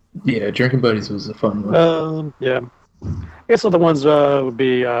mention. Yeah, Drinking Buddies was a fun one. Yeah. I guess other ones would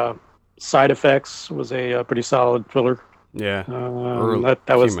be Side Effects was a pretty solid thriller. Yeah.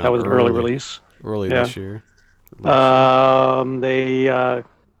 That was an early release. Early this year. I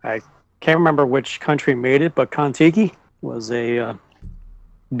can't remember which country made it, but Kon-Tiki was a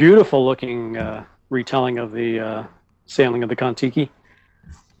beautiful looking retelling of the sailing of the Kon-Tiki.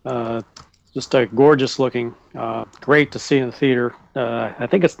 Just a gorgeous looking, great to see in the theater. I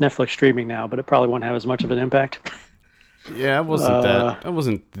think it's Netflix streaming now, but it probably won't have as much of an impact. Yeah, I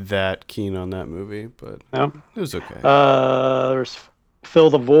wasn't that keen on that movie, but no. It was okay. There's Fill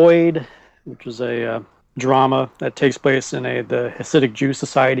the Void, which is a drama that takes place in the Hasidic Jew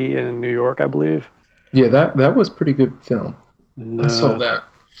Society in New York, I believe. Yeah, that was pretty good film. I saw that.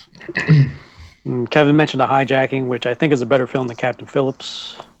 Kevin mentioned The Hijacking, which I think is a better film than Captain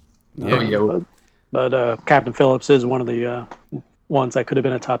Phillips. But Captain Phillips is one of the ones that could have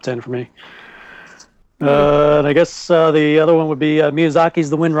been a top 10 for me. And I guess the other one would be Miyazaki's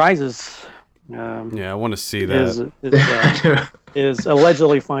The Wind Rises. I want to see that. Is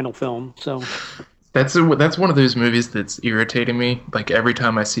allegedly final film. So that's one of those movies that's irritating me. Like every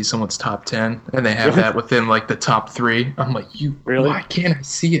time I see someone's top 10 and they have that within like the top 3, I'm like, really? Why can't I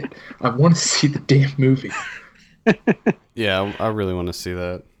see it? I want to see the damn movie. Yeah, I really want to see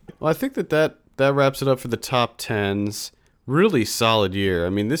that. Well, I think that wraps it up for the top 10s. Really solid year. I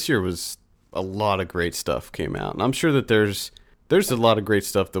mean, this year was a lot of great stuff came out, and I'm sure that there's a lot of great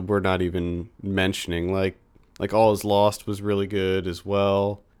stuff that we're not even mentioning. Like All Is Lost was really good as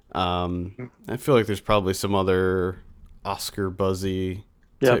well. I feel like there's probably some other Oscar buzzy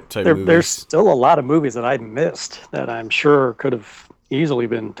type movies. There's still a lot of movies that I missed that I'm sure could have easily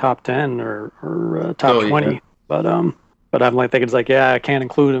been top 10 or top 20. Yeah. But I'm like thinking it's like, I can't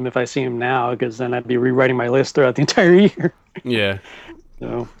include them if I see them now because then I'd be rewriting my list throughout the entire year. Yeah.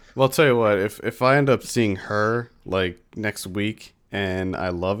 So. Well, I'll tell you what, if I end up seeing Her like next week and I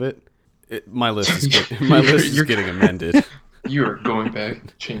love it, my list is getting amended. You are going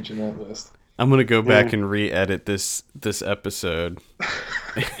back, changing that list. I'm gonna go back and re-edit this episode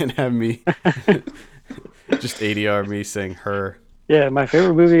and have me just ADR me saying Her. Yeah, my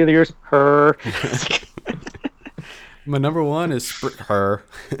favorite movie of the year is Her. My number one is her.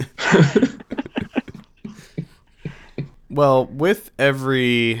 Well, with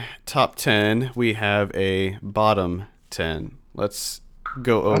every top 10, we have a bottom 10. Let's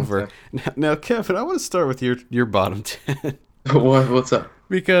go over. Now, Kevin, I want to start with your bottom 10. What's up?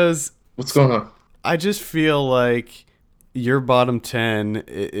 Because what's going on? I just feel like your bottom 10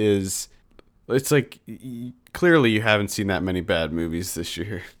 is, it's like, clearly you haven't seen that many bad movies this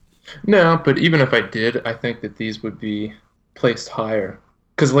year. No, but even if I did, I think that these would be placed higher.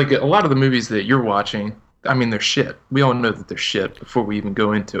 Because, like, a lot of the movies that you're watching, I mean, they're shit. We all know that they're shit before we even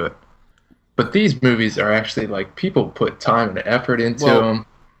go into it. But these movies are actually, like, people put time and effort into them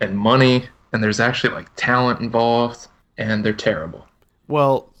and money, and there's actually, like, talent involved, and they're terrible.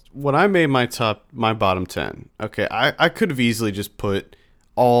 Well, when I made my bottom 10, okay, I could have easily just put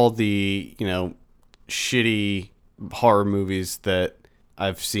all the, shitty horror movies that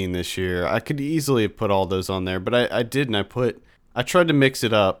I've seen this year. I could easily have put all those on there, but I didn't. I tried to mix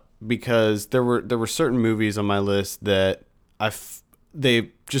it up because there were certain movies on my list that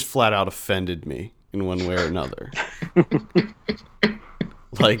they just flat out offended me in one way or another.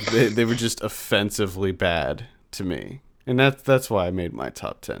 Like they were just offensively bad to me. And that's why I made my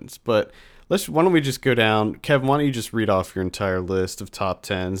top 10s. But why don't we just go down? Kevin, why don't you just read off your entire list of top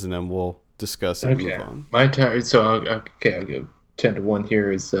 10s and then we'll discuss it and move on. My entire I'll go 10 to 1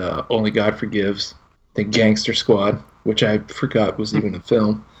 here is Only God Forgives, The Gangster Squad, which I forgot was even a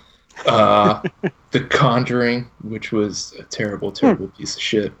film. The Conjuring, which was a terrible piece of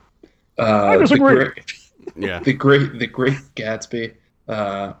shit. The Great Gatsby,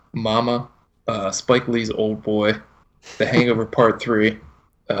 Mama, Spike Lee's Old Boy, The Hangover Part 3,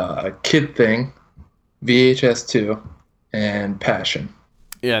 Kid Thing, VHS 2, and Passion.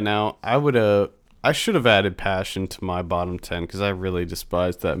 Yeah, now I should have added Passion to my bottom 10 because I really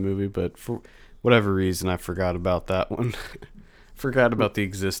despised that movie, but for whatever reason I forgot about that one. Forgot about the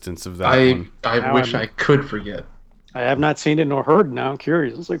existence of that one. I wish I could forget. I have not seen it nor heard. Now I'm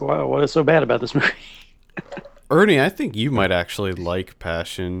curious. It's like, wow, what is so bad about this movie? Ernie, I think you might actually like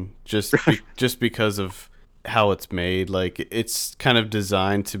Passion just because of how it's made. Like, it's kind of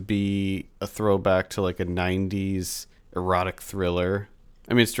designed to be a throwback to like a 90s erotic thriller.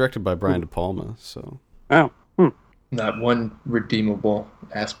 I mean, it's directed by Brian De Palma, so. Oh. Not one redeemable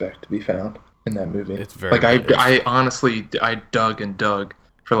aspect to be found in that movie. It's very I honestly dug and dug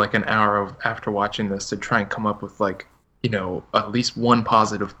for like an hour after watching this to try and come up with like, at least one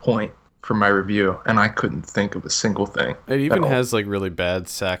positive point for my review, and I couldn't think of a single thing. It even has like really bad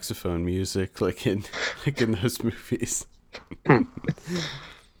saxophone music like in those movies.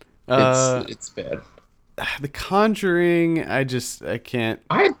 It's bad. The Conjuring, I can't.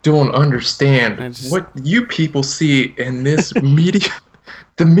 I don't understand what you people see in this media.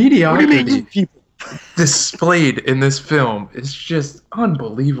 The mediocrity displayed in this film is just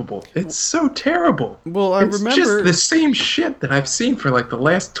unbelievable. It's so terrible. Well, It's just the same shit that I've seen for like the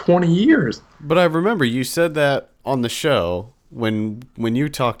last 20 years. But I remember you said that on the show when you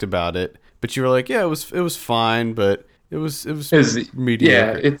talked about it, but you were like, yeah, it was fine, but it was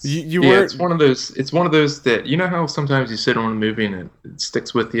mediocre. Yeah, it's one of those. It's one of those that how sometimes you sit on a movie and it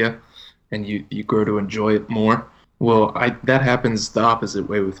sticks with you, and you grow to enjoy it more. Well, that happens the opposite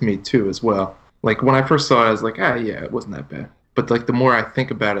way with me too, as well. Like when I first saw it, I was like, yeah, it wasn't that bad. But like the more I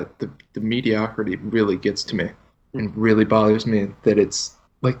think about it, the mediocrity really gets to me, and really bothers me that it's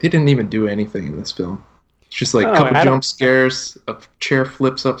like they didn't even do anything in this film. It's just like a couple jump scares, a chair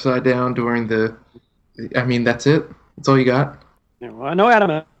flips upside down during I mean, that's it. That's all you got? Yeah, well, I know Adam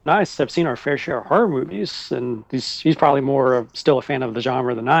and I have seen our fair share of horror movies, and he's probably more still a fan of the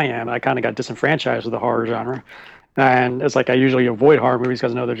genre than I am. I kind of got disenfranchised with the horror genre. And it's like I usually avoid horror movies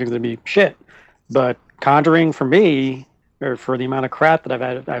because I know they're going to be shit. But Conjuring, for me, or for the amount of crap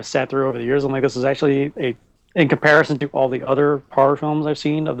that I've sat through over the years, I'm like, this is actually in comparison to all the other horror films I've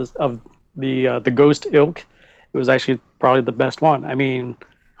seen of the ghost ilk, it was actually probably the best one. I mean,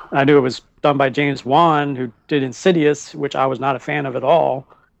 I knew it was done by James Wan, who did Insidious, which I was not a fan of at all,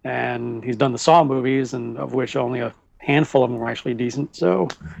 and he's done the Saw movies, and of which only a handful of them were actually decent. So,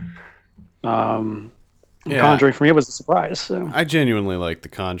 Conjuring for me was a surprise. So. I genuinely like The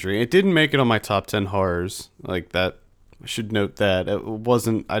Conjuring. It didn't make it on my top 10 horrors like that. I should note that it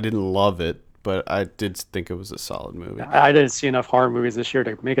wasn't. I didn't love it, but I did think it was a solid movie. I didn't see enough horror movies this year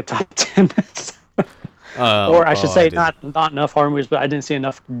to make a top 10. Or I should say not enough horror movies, but I didn't see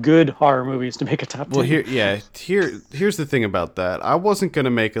enough good horror movies to make a top 10. Well, here's the thing about that. I wasn't going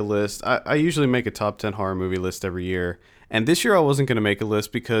to make a list. I usually make a top 10 horror movie list every year. And this year I wasn't going to make a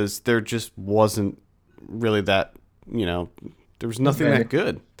list because there just wasn't really that, there was nothing that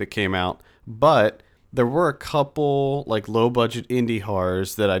good that came out. But there were a couple like low budget indie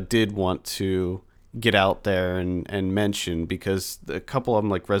horrors that I did want to get out there and mention, because a couple of them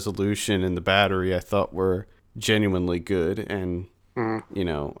like Resolution and The Battery I thought were genuinely good, and you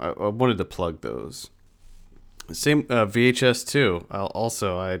know, I wanted to plug those. Same VHS 2.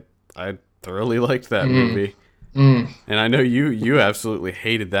 I thoroughly liked that movie. And I know you absolutely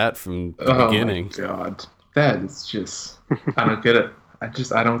hated that from the beginning. Oh my god. That is just, I don't get it.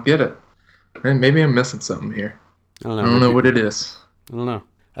 I don't get it. Man, maybe I'm missing something here. I don't know. I don't know what it is. I don't know.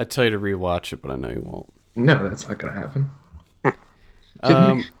 I'd tell you to rewatch it, but I know you won't. No, that's not gonna happen.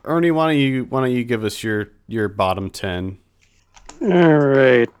 Ernie, why don't you give us your bottom 10? All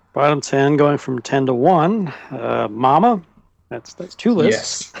right, bottom 10, going from 10 to 1. Mama, that's 2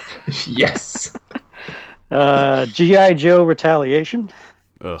 lists. Yes. G.I. Joe Retaliation.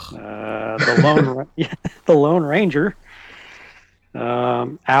 Ugh. The Lone Ranger.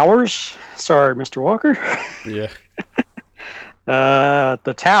 Hours. Sorry, Mr. Walker. Yeah.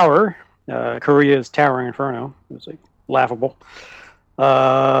 The Tower. Korea's Towering Inferno. It was like laughable.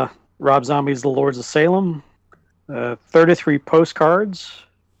 Rob Zombie's The Lords of Salem. 33 Postcards.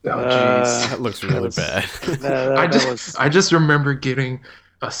 Oh, jeez. That looks really bad. I just remember getting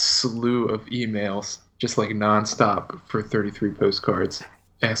a slew of emails, just like nonstop, for 33 Postcards,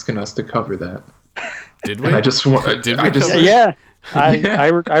 asking us to cover that. Did we? And I just want. Did we cover it? Yeah.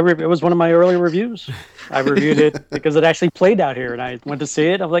 It was one of my early reviews. I reviewed it because it actually played out here, and I went to see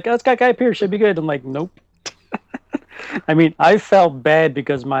it. I'm like, oh, it's got Guy Pearce, should be good. I'm like, nope. I mean, I felt bad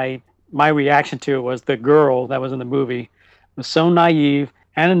because my reaction to it was the girl that was in the movie was so naive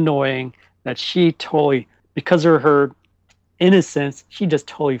and annoying that she totally, because of her innocence, she just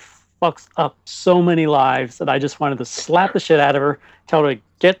totally fucks up so many lives that I just wanted to slap the shit out of her, tell her to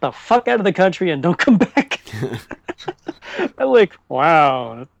get the fuck out of the country and don't come back. I'm like,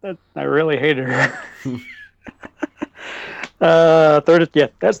 wow, I really hated her.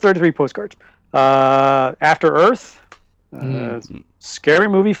 That's 33 Postcards. After Earth, Scary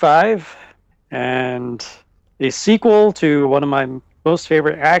Movie 5, and a sequel to one of my most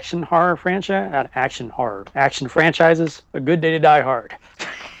favorite action franchises, A Good Day to Die Hard.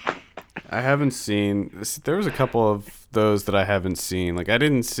 I haven't seen. There was a couple of those that I haven't seen. Like, I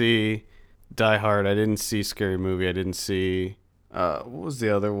didn't see Die Hard. I didn't see Scary Movie. I didn't see. What was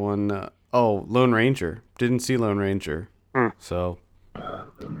the other one? Lone Ranger. Didn't see Lone Ranger. So. Lone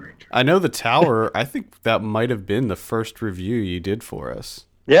Ranger. I know The Tower. I think that might have been the first review you did for us.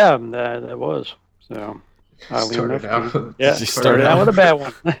 Yeah, that was. So. Started out with a bad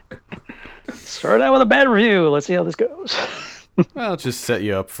one. Started out with a bad review. Let's see how this goes. I'll just set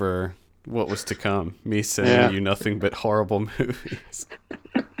you up for what was to come. Me saying you nothing but horrible movies.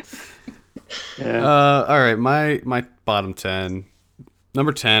 Yeah. All right, my bottom 10.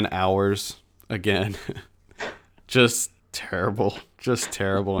 Number 10, Hours. Again. Just terrible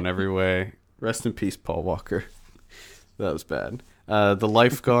in every way. Rest in peace, Paul Walker. That was bad. The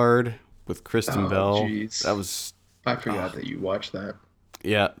Lifeguard with Kristen Bell. Geez. That was. I forgot that you watched that.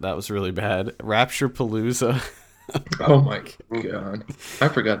 Yeah, that was really bad. Rapture Palooza. Oh my god. I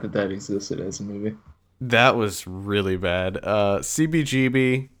forgot that existed as a movie. That was really bad.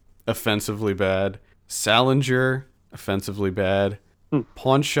 CBGB, offensively bad. Salinger, offensively bad.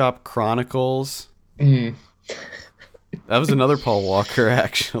 Pawn Shop Chronicles. That was another Paul Walker,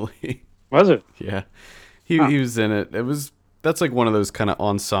 actually. Was it? Yeah. He was in it. That's like one of those kind of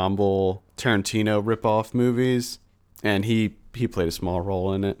ensemble Tarantino ripoff movies, and he played a small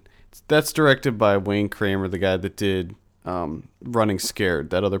role in it. That's directed by Wayne Kramer, the guy that did Running Scared,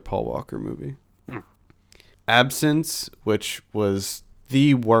 that other Paul Walker movie. Absence, which was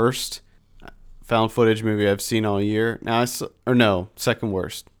the worst found footage movie I've seen all year. Second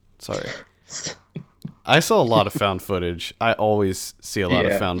worst. Sorry. I saw a lot of found footage. I always see a lot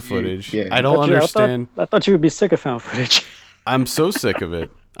of found footage. I don't understand. I thought you would be sick of found footage. I'm so sick of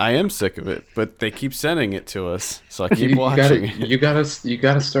it. I am sick of it, but they keep sending it to us, so I keep watching it. You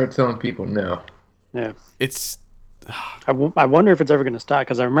gotta start telling people no. Yeah. It's. I wonder if it's ever going to stop,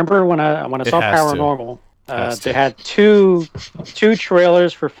 because I remember when I saw Paranormal, they had two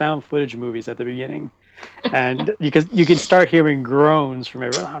trailers for found footage movies at the beginning, and you could start hearing groans from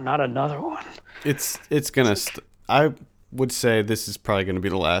everyone. Oh, not another one. It's gonna. I would say this is probably going to be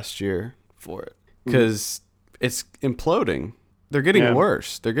the last year for it, because it's imploding. They're getting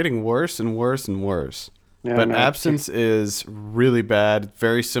worse. They're getting worse and worse and worse. Yeah, but Absence is really bad.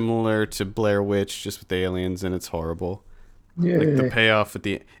 Very similar to Blair Witch, just with aliens, and it's horrible. Yeah. Like the payoff at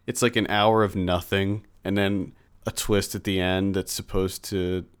the, it's like an hour of nothing, and then a twist at the end that's supposed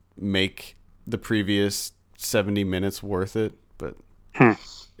to make the previous 70 minutes worth it. But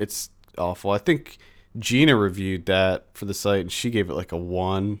it's awful. I think Gina reviewed that for the site, and she gave it like a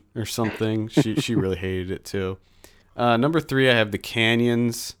 1 or something. She really hated it too. Number 3, I have The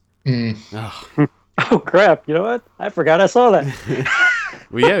Canyons. Oh. Oh crap! You know what? I forgot I saw that.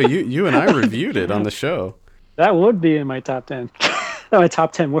 Well, yeah, you and I reviewed it on the show. That would be in my top 10. My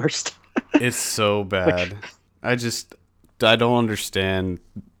top 10 worst. It's so bad. I don't understand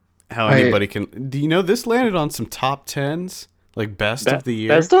how anybody can. Do you know this landed on some top 10s, like best of the year?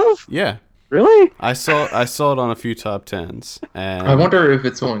 Best of? Yeah. Really? I saw it on a few top 10s. And I wonder if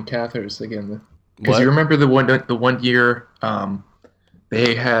it's on Cathars again. Because you remember the one year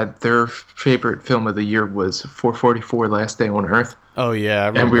they had their favorite film of the year was 444 Last Day on Earth. Oh yeah, I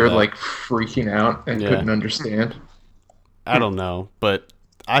remember and we were that. like freaking out and couldn't understand. I don't know, but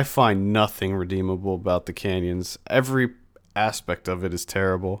I find nothing redeemable about The Canyons. Every aspect of it is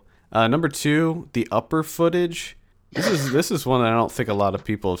terrible. Number 2, the upper footage. This is one that I don't think a lot of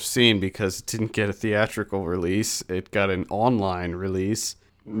people have seen because it didn't get a theatrical release. It got an online release.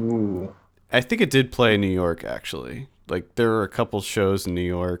 Ooh. I think it did play in New York, actually. Like, there were a couple shows in New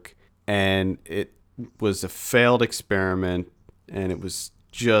York, and it was a failed experiment, and it was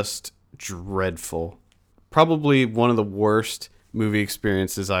just dreadful. Probably one of the worst movie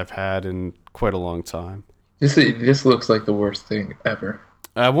experiences I've had in quite a long time. This looks like the worst thing ever.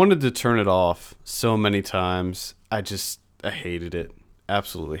 I wanted to turn it off so many times. I hated it.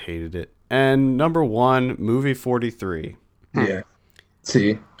 Absolutely hated it. And number 1, movie 43. Yeah.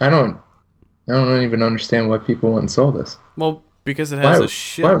 See, I don't even understand why people went and saw this. Well, because it has a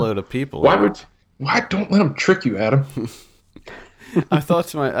shitload of people. Why don't let them trick you, Adam? I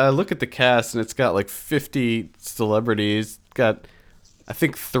thought I look at the cast and it's got like 50 celebrities. Got, I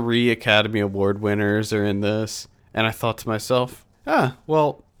think 3 Academy Award winners are in this. And I thought to myself,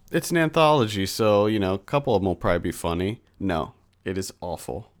 well, it's an anthology, so, a couple of them will probably be funny. No, it is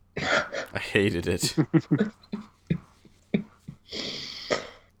awful. I hated it.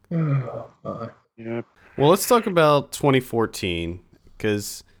 Yeah. Well, let's talk about 2014,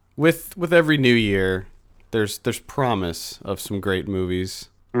 because with every new year, there's promise of some great movies.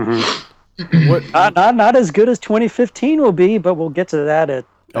 Mm-hmm. What? Not as good as 2015 will be, but we'll get to that at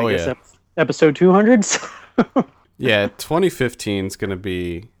episode 200. Yeah, 2015 is gonna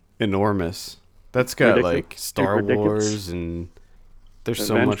be enormous. That's got like Star Wars and there's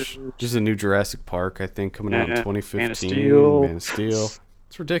so much. There's a new Jurassic Park, I think, coming out in 2015. Man of Steel.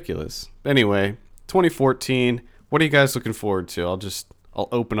 It's ridiculous. Anyway, 2014. What are you guys looking forward to? I'll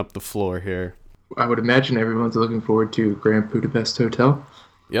open up the floor here. I would imagine everyone's looking forward to Grand Budapest Hotel.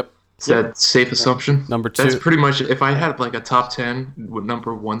 Yep. Is that safe assumption? Number 2. That's pretty much, if I had like a top 10,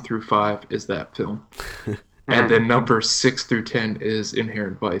 number 1 through 5 is that film. And then number 6 through 10 is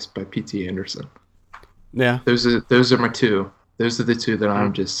Inherent Vice by P.T. Anderson. Yeah. Those are my 2. Those are the 2 that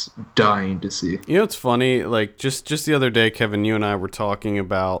I'm just dying to see. You know, it's funny. Like just the other day, Kevin, you and I were talking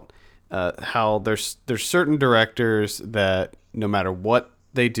about how there's certain directors that no matter what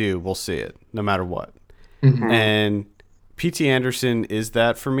they do, we'll see it, no matter what. Mm-hmm. And P.T. Anderson is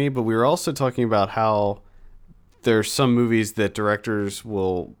that for me. But we were also talking about how there's some movies that directors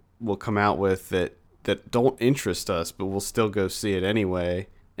will come out with that don't interest us, but we'll still go see it anyway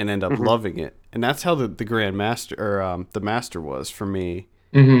and end up loving it. And that's how the Grand Master or the Master was for me.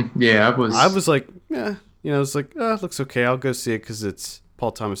 Mm-hmm. Yeah, I was like, yeah, it's like, it looks okay. I'll go see it because it's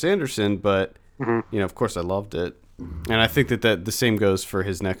Paul Thomas Anderson. But of course, I loved it, and I think that the same goes for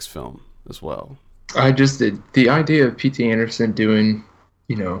his next film as well. I just did the idea of P.T. Anderson doing,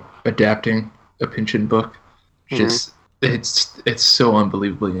 adapting a Pynchon book. Just it's so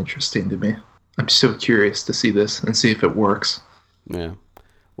unbelievably interesting to me. I'm so curious to see this and see if it works. Yeah.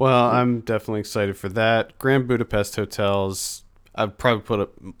 Well, I'm definitely excited for that. Grand Budapest Hotels, I'd probably put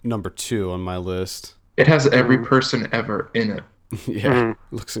up number 2 on my list. It has every person ever in it. Yeah.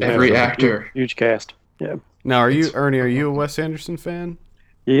 Looks every actor. Huge cast. Yeah. Now, Ernie, are you a Wes Anderson fan?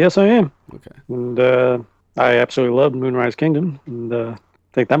 Yes, I am. Okay. And I absolutely loved Moonrise Kingdom. And I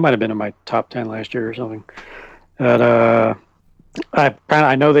think that might have been in my top 10 last year or something. But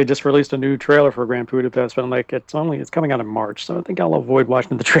I know they just released a new trailer for Grand Budapest, but I'm like, it's coming out in March, so I think I'll avoid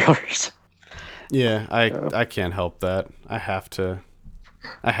watching the trailers. Yeah, I can't help that. I have to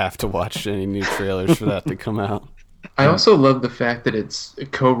watch any new trailers for that to come out. I also love the fact that it's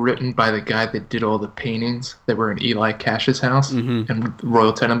co-written by the guy that did all the paintings that were in Eli Cash's house and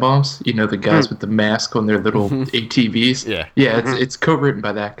Royal Tenenbaums. The guys with the mask on their little ATVs. Yeah. Yeah, it's co-written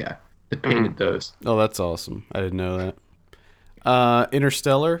by that guy that painted those. Oh, that's awesome. I didn't know that.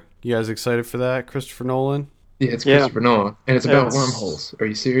 Interstellar, you guys excited for that? Christopher Nolan? Yeah, it's Christopher Nolan, and it's about wormholes. Are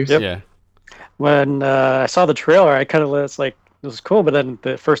you serious? Yep. Yeah. When I saw the trailer, I kind of was like, this is cool. But then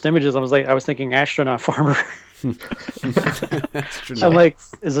the first images, I was thinking astronaut farmer. I'm like,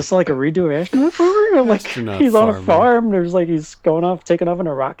 is this like a redo of astronaut farmer? I'm like, Astronaut he's on farmer. a farm. There's like he's taking off in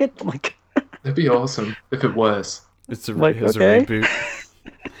a rocket. I'm like, That'd be awesome if it was. It's a Like, it's okay. a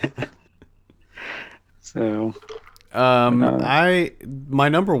reboot. so My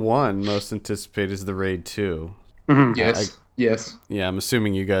number one most anticipated is the Raid 2. Yes. Yes. Yeah, I'm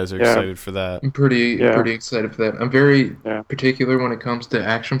assuming you guys are Yeah. excited for that. I'm pretty excited for that. I'm very Yeah. particular when it comes to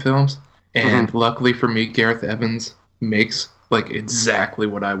action films, and luckily for me, Gareth Evans makes like exactly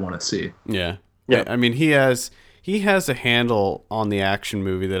what I want to see. Yeah. Yeah. I mean, he has a handle on the action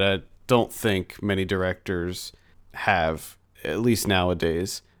movie that I don't think many directors have, at least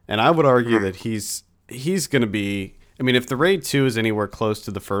nowadays. And I would argue that he's going to be, I mean, if the Raid 2 is anywhere close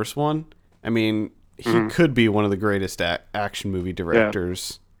to the first one, I mean, he could be one of the greatest action movie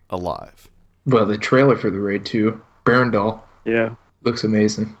directors alive. Well, the trailer for the Raid 2, Barrendal, yeah, looks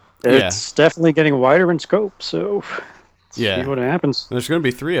amazing. it's definitely getting wider in scope. So see what happens. There's going to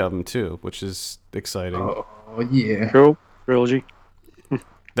be 3 of them too, which is exciting. Oh yeah. Cool trilogy.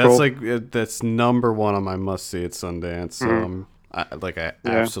 That's cool. like that's number one on my must see at Sundance. So I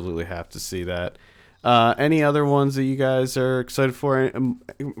absolutely have to see that. Any other ones that you guys are excited for?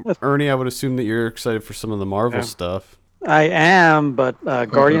 Ernie, I would assume that you're excited for some of the Marvel stuff. I am, but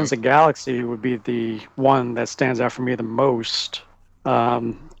Guardians of the Galaxy would be the one that stands out for me the most.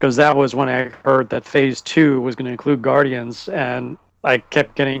 Because that was when I heard that Phase 2 was going to include Guardians, and I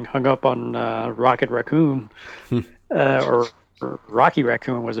kept getting hung up on Rocket Raccoon, or Rocky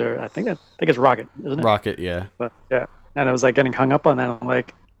Raccoon was there. I think it's Rocket, isn't it? Rocket, yeah. But yeah, and I was like getting hung up on that. I'm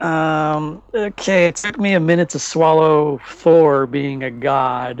like, okay, it took me a minute to swallow Thor being a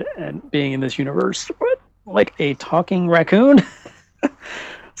god and being in this universe, but like a talking raccoon.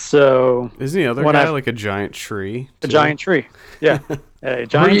 So isn't the other guy like a giant tree? A giant tree, yeah, a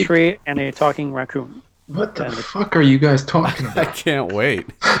giant tree and a talking raccoon. What the fuck are you guys talking I about? can't wait.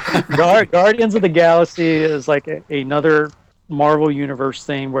 Guardians of the Galaxy is like another Marvel Universe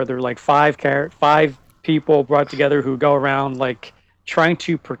thing where they're like five people brought together who go around like trying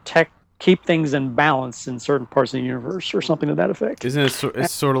to keep things in balance in certain parts of the universe or something to that effect. Isn't it?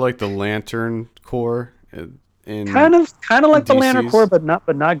 It's sort of like the Lantern Corps. Kind of like the Lantern DC's. Corps, but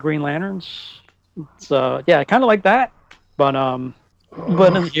not Green Lanterns. So yeah, kind of like that. But in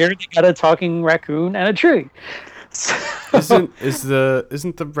here they got a talking raccoon and a tree.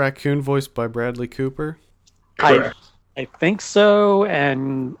 Isn't the raccoon voiced by Bradley Cooper? Correct. I think so,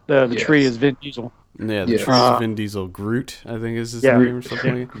 and the tree is Vin Diesel. Yeah, the Yes. tree is Vin Diesel. Groot, I think is his name or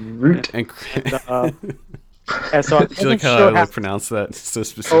something. Root. And And so I do you like wasn't how sure I pronounce that so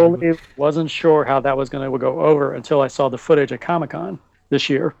specifically? totally wasn't sure how that was going to go over until I saw the footage at Comic-Con this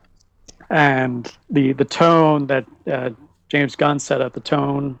year, and the tone that James Gunn set up, the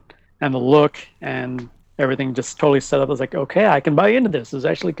tone and the look and everything just totally set up. I was like, okay, I can buy into this. This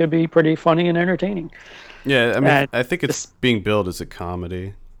actually could be pretty funny and entertaining. Yeah, I mean, And I think it's being billed as a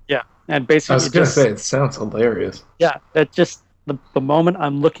comedy. Yeah, and I basically was gonna say it sounds hilarious. yeah, that just the moment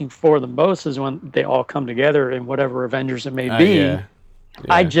I'm looking for the most is when they all come together in whatever Avengers it may be. Yeah.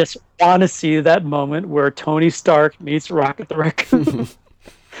 I just want to see that moment where Tony Stark meets Rocket the Raccoon.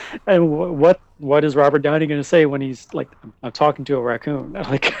 And what is Robert Downey going to say when he's like, I'm talking to a raccoon?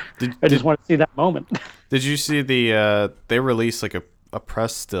 Like, I just want to see that moment. Did you see they released like a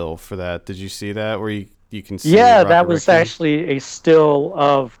press still for that? Did you see that where you can see? Yeah, Rocket that was Raccoon? actually a still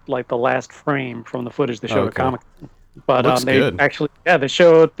of like the last frame from the footage they showed at Okay. Comic. But Looks they good. actually, they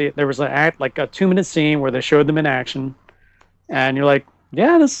showed there was like a 2-minute scene where they showed them in action, and you're like,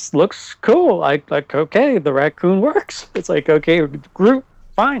 yeah, this looks cool. Like okay, the raccoon works. It's like okay, Groot,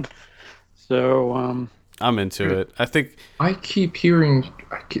 fine. So I'm into it. I think I keep hearing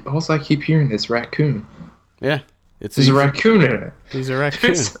is raccoon. yeah, it's There's a raccoon in it. He's a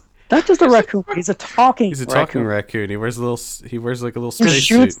raccoon. not just a raccoon, he's a talking. He's a talking raccoon. He wears like a little Who space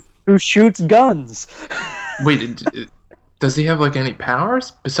suit. shoots guns. Wait, does he have like any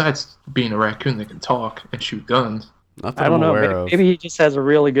powers besides being a raccoon that can talk and shoot guns? Not that I don't I'm know. aware of. Maybe he just has a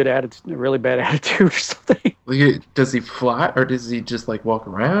really good attitude, a really bad attitude or something. Like, does he fly or does he just like walk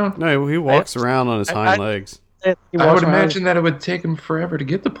around? No, he walks around on his hind I- legs. He I walks would around- imagine that it would take him forever to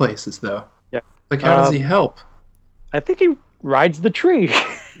get to places, though. Yeah. Like, how does he help? I think he rides the tree.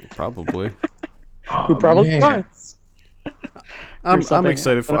 Probably. Who probably man. runs. I'm something.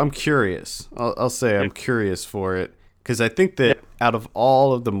 excited for. I'm curious. I'll say I'm curious for it because I think that out of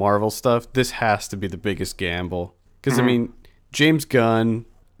all of the Marvel stuff, this has to be the biggest gamble. Because I mean, James Gunn,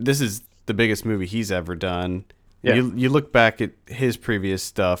 this is the biggest movie he's ever done. Yeah. You look back at his previous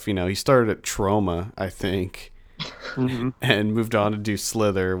stuff. You know, he started at Troma, I think. and moved on to do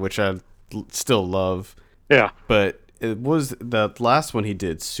Slither, which I still love. Yeah. But it was the last one he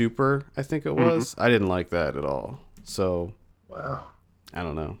did, Super, I think it was. I didn't like that at all. So, Wow. I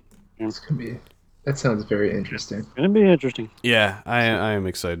don't know. That sounds very interesting. It's going to be interesting. Yeah, I am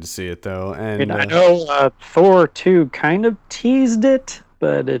excited to see it, though. And I know Thor 2 kind of teased it,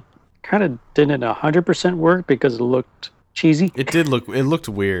 but it kind of didn't 100% work because it looked cheesy. it looked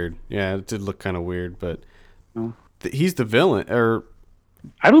weird. Yeah, it did look kind of weird, but Oh. he's the villain. Or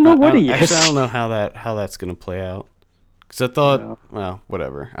I don't know what he is. Actually, I don't know how that's going to play out. Because I thought, Yeah. well,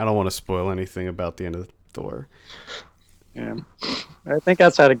 whatever. I don't want to spoil anything about the end of Thor. Yeah. I think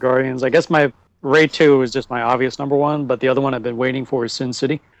outside of Guardians, I guess my Ray 2 is just my obvious number one, but the other one I've been waiting for is Sin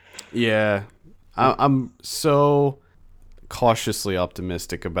City. Yeah, I'm so cautiously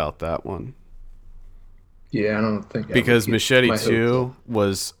optimistic about that one. Yeah, I don't think Because Machete my hopes 2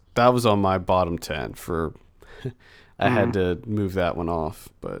 was on my bottom 10 for I had to move that one off,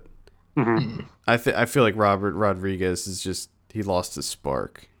 but I feel like Robert Rodriguez is just he lost his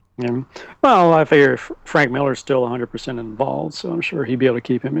spark. Yeah. Well, I figure Frank Miller's still 100% involved, so I'm sure he'd be able to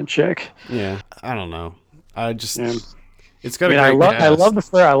keep him in check. Yeah, I don't know. I just Yeah. it's got a I great cast. I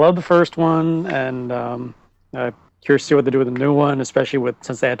love the first one, and I'm curious to see what they do with the new one, especially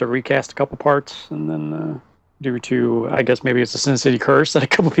since they had to recast a couple parts, and then due to I guess maybe it's a Sin City curse that a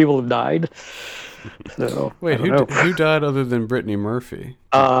couple people have died. So Wait, I don't know. who died other than Brittany Murphy?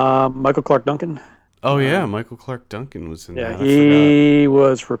 Michael Clark Duncan. Oh yeah, Michael Clark Duncan was in Yeah, that. I he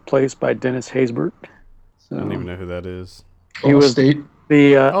was replaced by Dennis Haysbert. So forgot. I don't even know who that is. he was Allstate.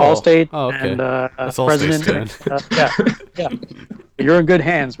 the Allstate okay. and That's Allstate's president. Yeah. You're in good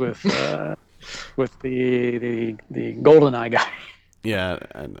hands with the golden eye guy. Yeah,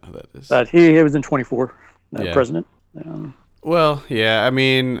 I know who that is. But he was in 24, Yeah. president. Well, yeah, I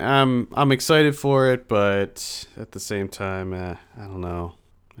mean, I'm excited for it, but at the same time, I don't know.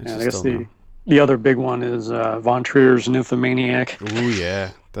 I just guess don't know. the other big one is Von Trier's Nymphomaniac. Ooh,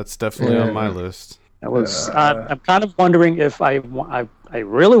 yeah, that's definitely on my list. That was. I'm kind of wondering if I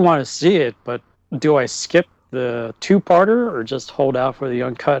really want to see it, but do I skip the two-parter or just hold out for the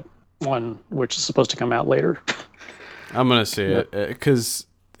uncut one, which is supposed to come out later? I'm gonna see it because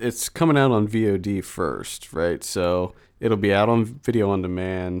it's coming out on VOD first, right? So it'll be out on video on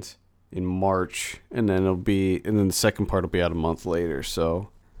demand in March, and then the second part will be out a month later. So.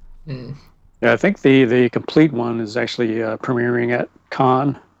 Yeah, I think the complete one is actually premiering at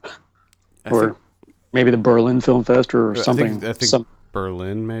Cannes, or maybe the Berlin Film Fest or something. I think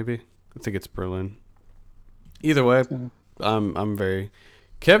Berlin, maybe. I think it's Berlin. Either way, I'm very.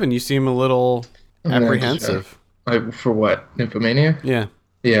 Kevin, you seem a little apprehensive. For what? Nymphomania? Yeah.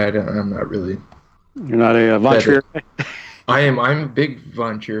 Yeah, I'm not really. You're not a Von Trier guy? I'm a big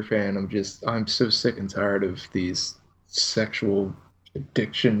Von Trier fan. I'm so sick and tired of these sexual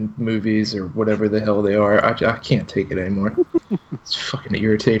addiction movies or whatever the hell they are. I can't take it anymore. It's fucking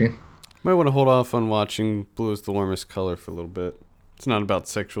irritating. Might want to hold off on watching Blue is the Warmest Color for a little bit. It's not about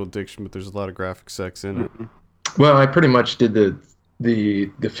sexual addiction, but there's a lot of graphic sex in it. Well, I pretty much did the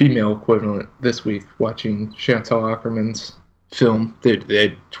female equivalent this week, watching Chantal Ackerman's film.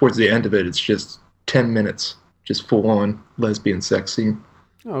 They towards the end of it, it's just 10 minutes, just full on lesbian sex scene.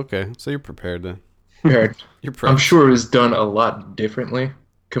 Oh, okay. So you're prepared then. Compared, You're I'm prepped. sure it was done a lot differently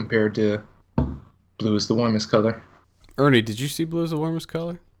compared to Blue is the Warmest Color. Ernie, did you see Blue is the Warmest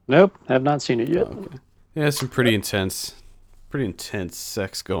Color? Nope, have not seen it yet. Oh, okay. Yeah, some pretty intense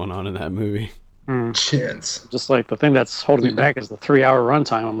sex going on in that movie. Chance. Just like the thing that's holding me back is the 3-hour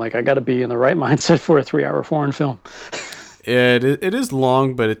runtime. I'm like, I got to be in the right mindset for a 3-hour foreign film. Yeah, it is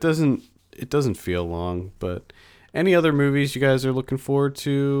long, but it doesn't feel long. But any other movies you guys are looking forward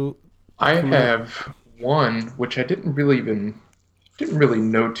to? I have one which I didn't really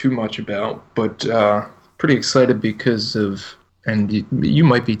know too much about, but pretty excited because of, and you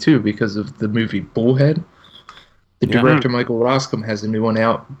might be too, because of the movie Bullhead. The director Michael Roscom has a new one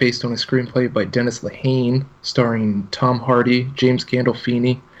out based on a screenplay by Dennis Lehane, starring Tom Hardy, James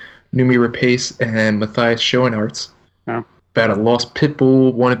Gandolfini, Noomi Rapace, and Matthias Schoenaerts. Yeah. About a lost pit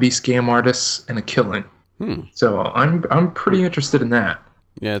bull, wannabe scam artist, and a killing. So I'm pretty interested in that.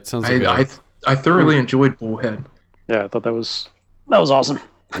 Yeah, it sounds like I thoroughly enjoyed Bullhead. Yeah, I thought that was awesome.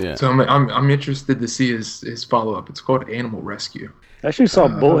 yeah. So I'm interested to see his follow up. It's called Animal Rescue. I actually saw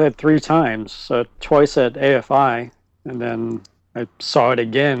Bullhead 3 times, twice at AFI, and then I saw it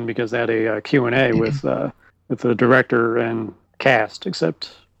again because they had a Q&A with the director and cast,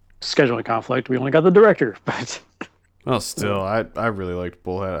 except scheduling conflict. We only got the director, but Well, still, I really liked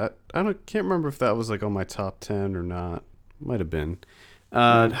Bullhead. I can't remember if that was like on my top 10 or not. Might have been,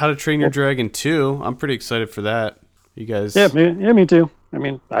 How to Train Your Dragon 2. I'm pretty excited for that. You guys? Yeah, me too. I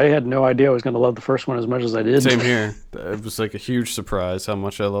mean, I had no idea I was going to love the first one as much as I did. Same here. It was like a huge surprise how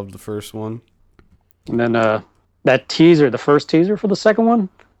much I loved the first one. And then that teaser, the first teaser for the second one,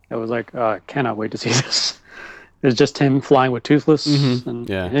 I was like, I cannot wait to see this. It's just him flying with Toothless and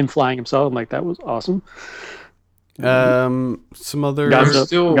him flying himself. I'm like, that was awesome. Some other... I'm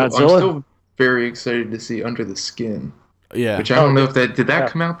still very excited to see Under the Skin. Yeah. Which I don't know if did that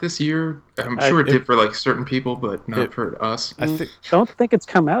come out this year? I'm sure it did for like certain people, but not for us. I don't think it's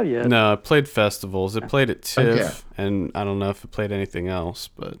come out yet. No, it played festivals. It played at TIFF, and I don't know if it played anything else,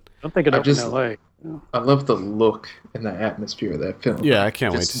 but... I don't think it opened in LA. I love the look and the atmosphere of that film. Yeah, I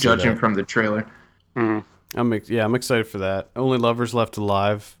can't wait to see that. Judging from the trailer. Mm. I'm excited for that. Only Lovers Left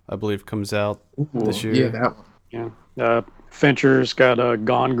Alive, I believe, comes out this year. Yeah, that one. Yeah. Fincher's got a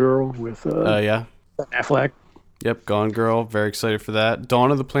Gone Girl with Affleck. Yep, Gone Girl. Very excited for that.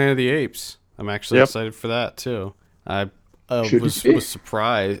 Dawn of the Planet of the Apes. I'm actually excited for that too. I was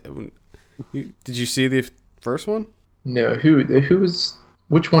surprised. Did you see the first one? No. Who was?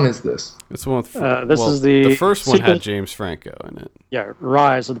 Which one is this? It's one with. Is the first one had James Franco in it. Yeah,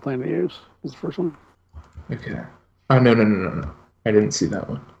 Rise of the Planet of the Apes is the first one. Okay. Oh no! I didn't see that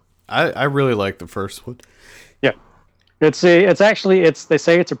one. I really like the first one. Yeah. They say it's a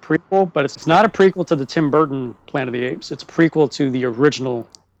prequel, but it's not a prequel to the Tim Burton Planet of the Apes. It's a prequel to the original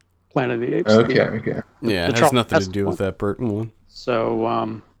Planet of the Apes. Okay. Yeah, it has nothing to do with that Burton one.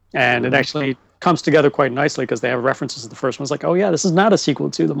 So, and it actually comes together quite nicely because they have references to the first one. It's like, oh yeah, this is not a sequel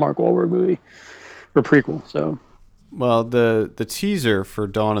to the Mark Wahlberg movie or prequel. So, well, the teaser for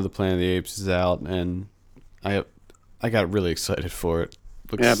Dawn of the Planet of the Apes is out, and I got really excited for it.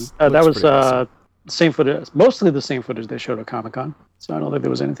 That was awesome. Same footage, mostly the same footage they showed at Comic-Con. So I don't think there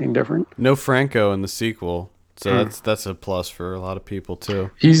was anything different. No Franco in the sequel, so that's a plus for a lot of people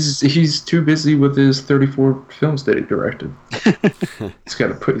too. He's too busy with his 34 films that he directed. he's got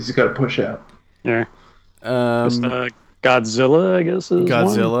to push out. Yeah. Godzilla, I guess is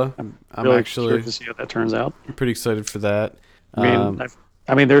Godzilla. One. I'm really actually curious to see how that turns out. I'm pretty excited for that.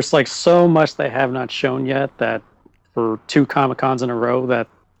 I mean, there's like so much they have not shown yet that for 2 Comic-Cons in a row that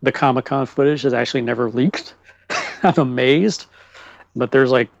the Comic-Con footage has actually never leaked. I'm amazed. But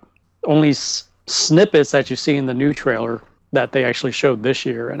there's like only snippets that you see in the new trailer that they actually showed this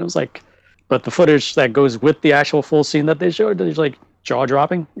year. And it was like, but the footage that goes with the actual full scene that they showed is like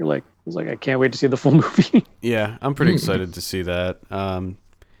jaw-dropping. You're like, I can't wait to see the full movie. Yeah, I'm pretty excited to see that.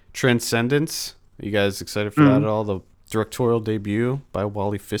 Transcendence. Are you guys excited for that at all? The directorial debut by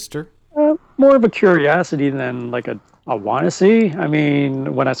Wally Pfister? More of a curiosity than like I want to see. I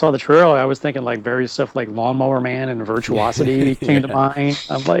mean, when I saw the trailer, I was thinking like various stuff like Lawnmower Man and Virtuosity came to mind.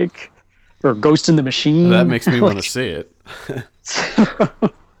 I'm like, or Ghost in the Machine. That makes me want to see it.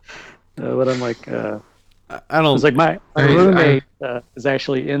 But I'm like, I don't. It's like my roommate is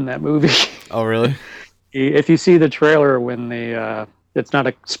actually in that movie. Oh, really? If you see the trailer when they, it's not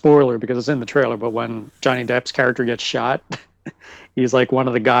a spoiler because it's in the trailer, but when Johnny Depp's character gets shot, he's like one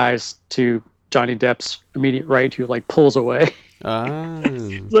of the guys to Johnny Depp's immediate right who like pulls away.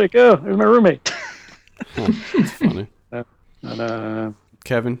 It's like, oh, there's my roommate. That's funny.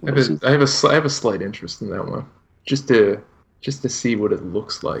 Kevin, I have a slight interest in that one, just to see what it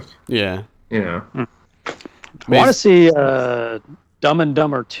looks like. Yeah, I want to see Dumb and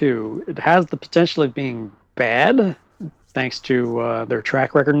Dumber 2. It has the potential of being bad, thanks to their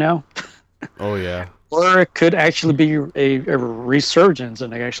track record now. Oh yeah. Or it could actually be a resurgence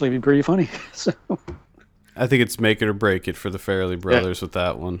and actually be pretty funny. So, I think it's make it or break it for the Farrelly brothers with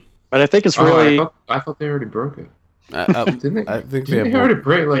that one. But I think it's really. I thought they already broke it. Didn't they? I think they already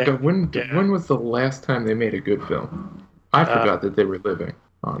break. Like when was the last time they made a good film? I forgot that they were living.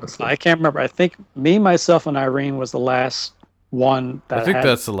 Honestly, I can't remember. I think Me, Myself, and Irene was the last one. I think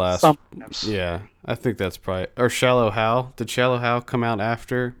that's the last. Yeah, I think that's probably. Or Shallow Hal. Did Shallow Hal come out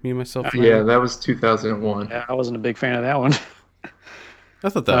after Me, Myself, and Yeah, that was 2001. Yeah, I wasn't a big fan of that one. I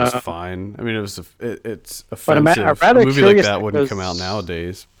thought that was fine. I mean, it's offensive. But a movie like that wouldn't come out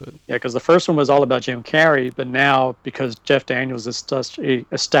nowadays. But yeah, because the first one was all about Jim Carrey, but now because Jeff Daniels is such a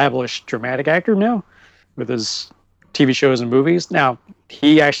established dramatic actor now, with his TV shows and movies, now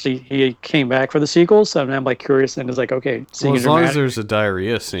he came back for the sequel. So I'm like curious, and is like, okay, well, as long as there's a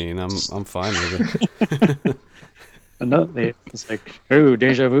diarrhea scene, I'm fine with it. It's like, oh,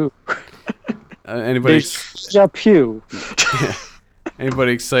 deja vu. Anybody? Deja vu. Yeah.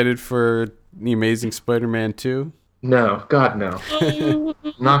 Anybody excited for The Amazing Spider-Man 2? No, God no.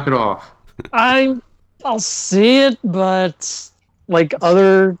 Knock it off. I'll see it, but like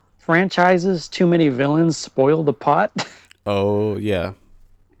other franchises, too many villains spoil the pot. Oh yeah,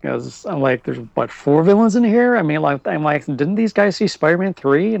 Because I'm like, there's what, 4 villains in here? I mean, like, didn't these guys see Spider-Man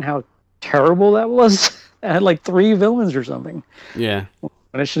 3 and how terrible that was? It had like 3 villains or something. Yeah.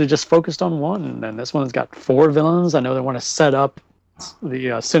 And it should have just focused on one. And then this one's got 4 villains. I know they want to set up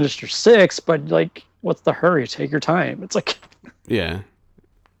the Sinister Six, but like, what's the hurry? Take your time. It's like, yeah.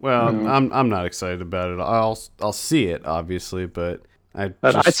 Well, I'm not excited about it. I'll see it obviously, but I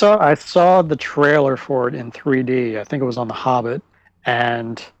saw the trailer for it in 3D. I think it was on The Hobbit,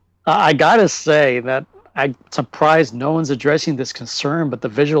 and I gotta say that I'm surprised no one's addressing this concern. But the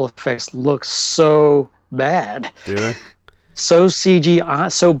visual effects look so bad. Do they? So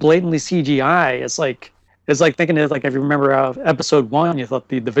CGI, so blatantly CGI. It's like thinking of, like, if you remember episode 1, you thought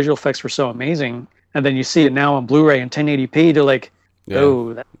the visual effects were so amazing, and then you see it now on Blu-ray in 1080p. They're like,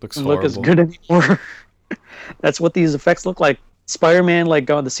 oh, that doesn't look as good anymore. That's what these effects look like. Spider-Man, like,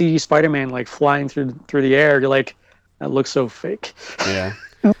 the CG Spider-Man, like, flying through the air. You're like, that looks so fake. Yeah.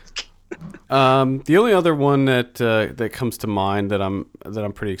 The only other one that comes to mind that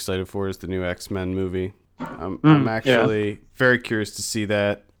I'm pretty excited for is the new X-Men movie. I'm actually very curious to see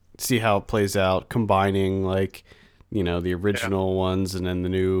how it plays out, combining, like, the original ones and then the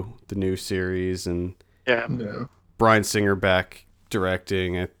new series, and Bryan Singer back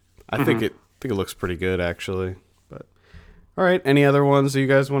directing. I think it looks pretty good, actually. But all right, any other ones that you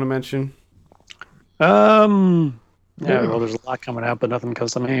guys want to mention? Well, there's a lot coming out, but nothing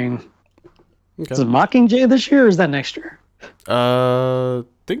comes to mind. Okay. Is it Mockingjay this year, or is that next year? I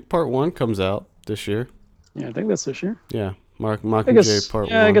think part 1 comes out this year. Yeah, I think that's this year. Yeah, Mockingjay part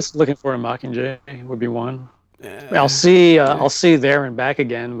 1. Yeah, I guess looking for a Mockingjay would be one. I'll see There and Back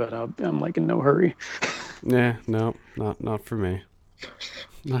again, but I'm like in no hurry. Yeah, no, not for me.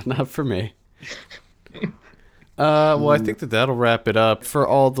 Not for me. Well, I think that'll wrap it up. For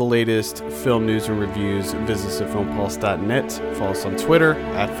all the latest film news and reviews, visit us at filmpulse.net. Follow us on Twitter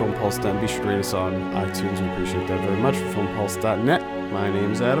 @filmpulse. Be sure to rate us on iTunes. We appreciate that very much. For filmpulse.net, my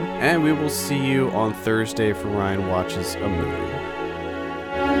name's Adam, and we will see you on Thursday for Ryan Watches a Movie.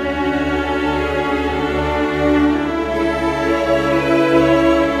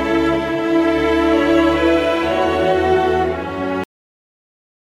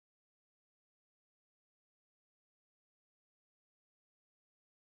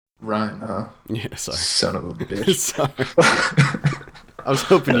 Ryan, huh? Yeah, sorry. Son of a bitch. Sorry. I was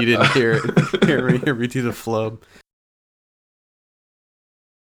hoping you didn't hear me do the flub.